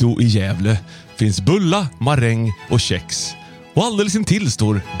Lido i Gävle finns bulla, maräng och kex. Och alldeles intill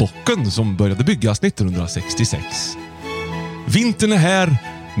står bocken som började byggas 1966. Vintern är här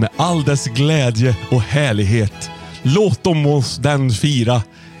med all dess glädje och härlighet. Låt dem oss den fira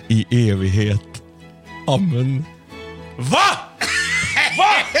i evighet. Amen. Va?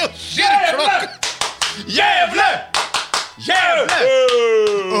 Jävle!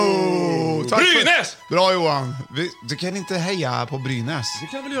 Brynäs! Bra Johan. Du kan inte heja på Brynäs. Du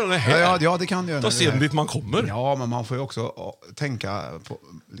kan väl göra det här? Ja, det kan du göra. Då ser dit man kommer. Ja, men man får ju också tänka på...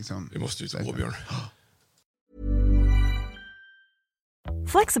 Liksom, vi måste ju ta på, Björn.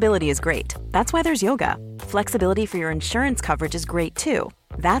 Flexibility is great. That's why there's yoga. Flexibility for your insurance coverage is great too.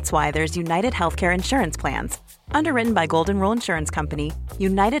 That's why there's United Healthcare Insurance Plans. Underwritten by Golden Rule Insurance Company,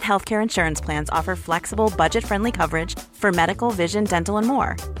 United Healthcare Insurance Plans offer flexible, budget-friendly coverage for medical, vision, dental, and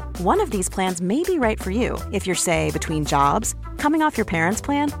more. One of these plans may be right for you if you're, say, between jobs, coming off your parents'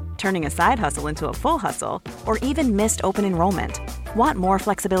 plan, turning a side hustle into a full hustle, or even missed open enrollment. Want more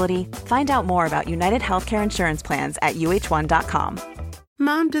flexibility? Find out more about United Healthcare Insurance Plans at uh1.com.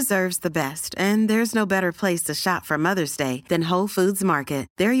 Mom deserves the best, and there's no better place to shop for Mother's Day than Whole Foods Market.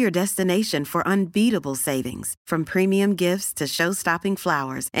 They're your destination for unbeatable savings, from premium gifts to show-stopping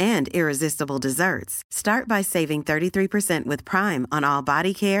flowers and irresistible desserts. Start by saving 33% with Prime on all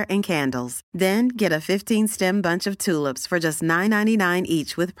body care and candles. Then get a 15-stem bunch of tulips for just $9.99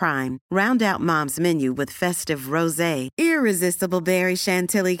 each with Prime. Round out Mom's menu with festive rosé, irresistible berry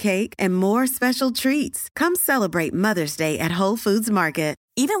chantilly cake, and more special treats. Come celebrate Mother's Day at Whole Foods Market.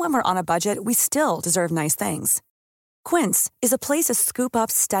 Even when we're on a budget, we still deserve nice things. Quince is a place to scoop up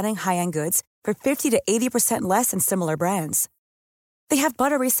stunning high-end goods for 50 to 80% less than similar brands. They have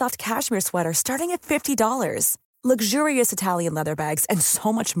buttery soft cashmere sweaters starting at $50, luxurious Italian leather bags, and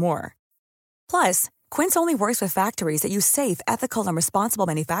so much more. Plus, Quince only works with factories that use safe, ethical, and responsible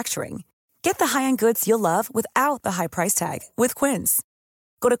manufacturing. Get the high-end goods you'll love without the high price tag with Quince.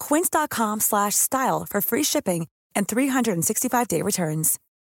 Go to quince.com/style for free shipping and 365-day returns.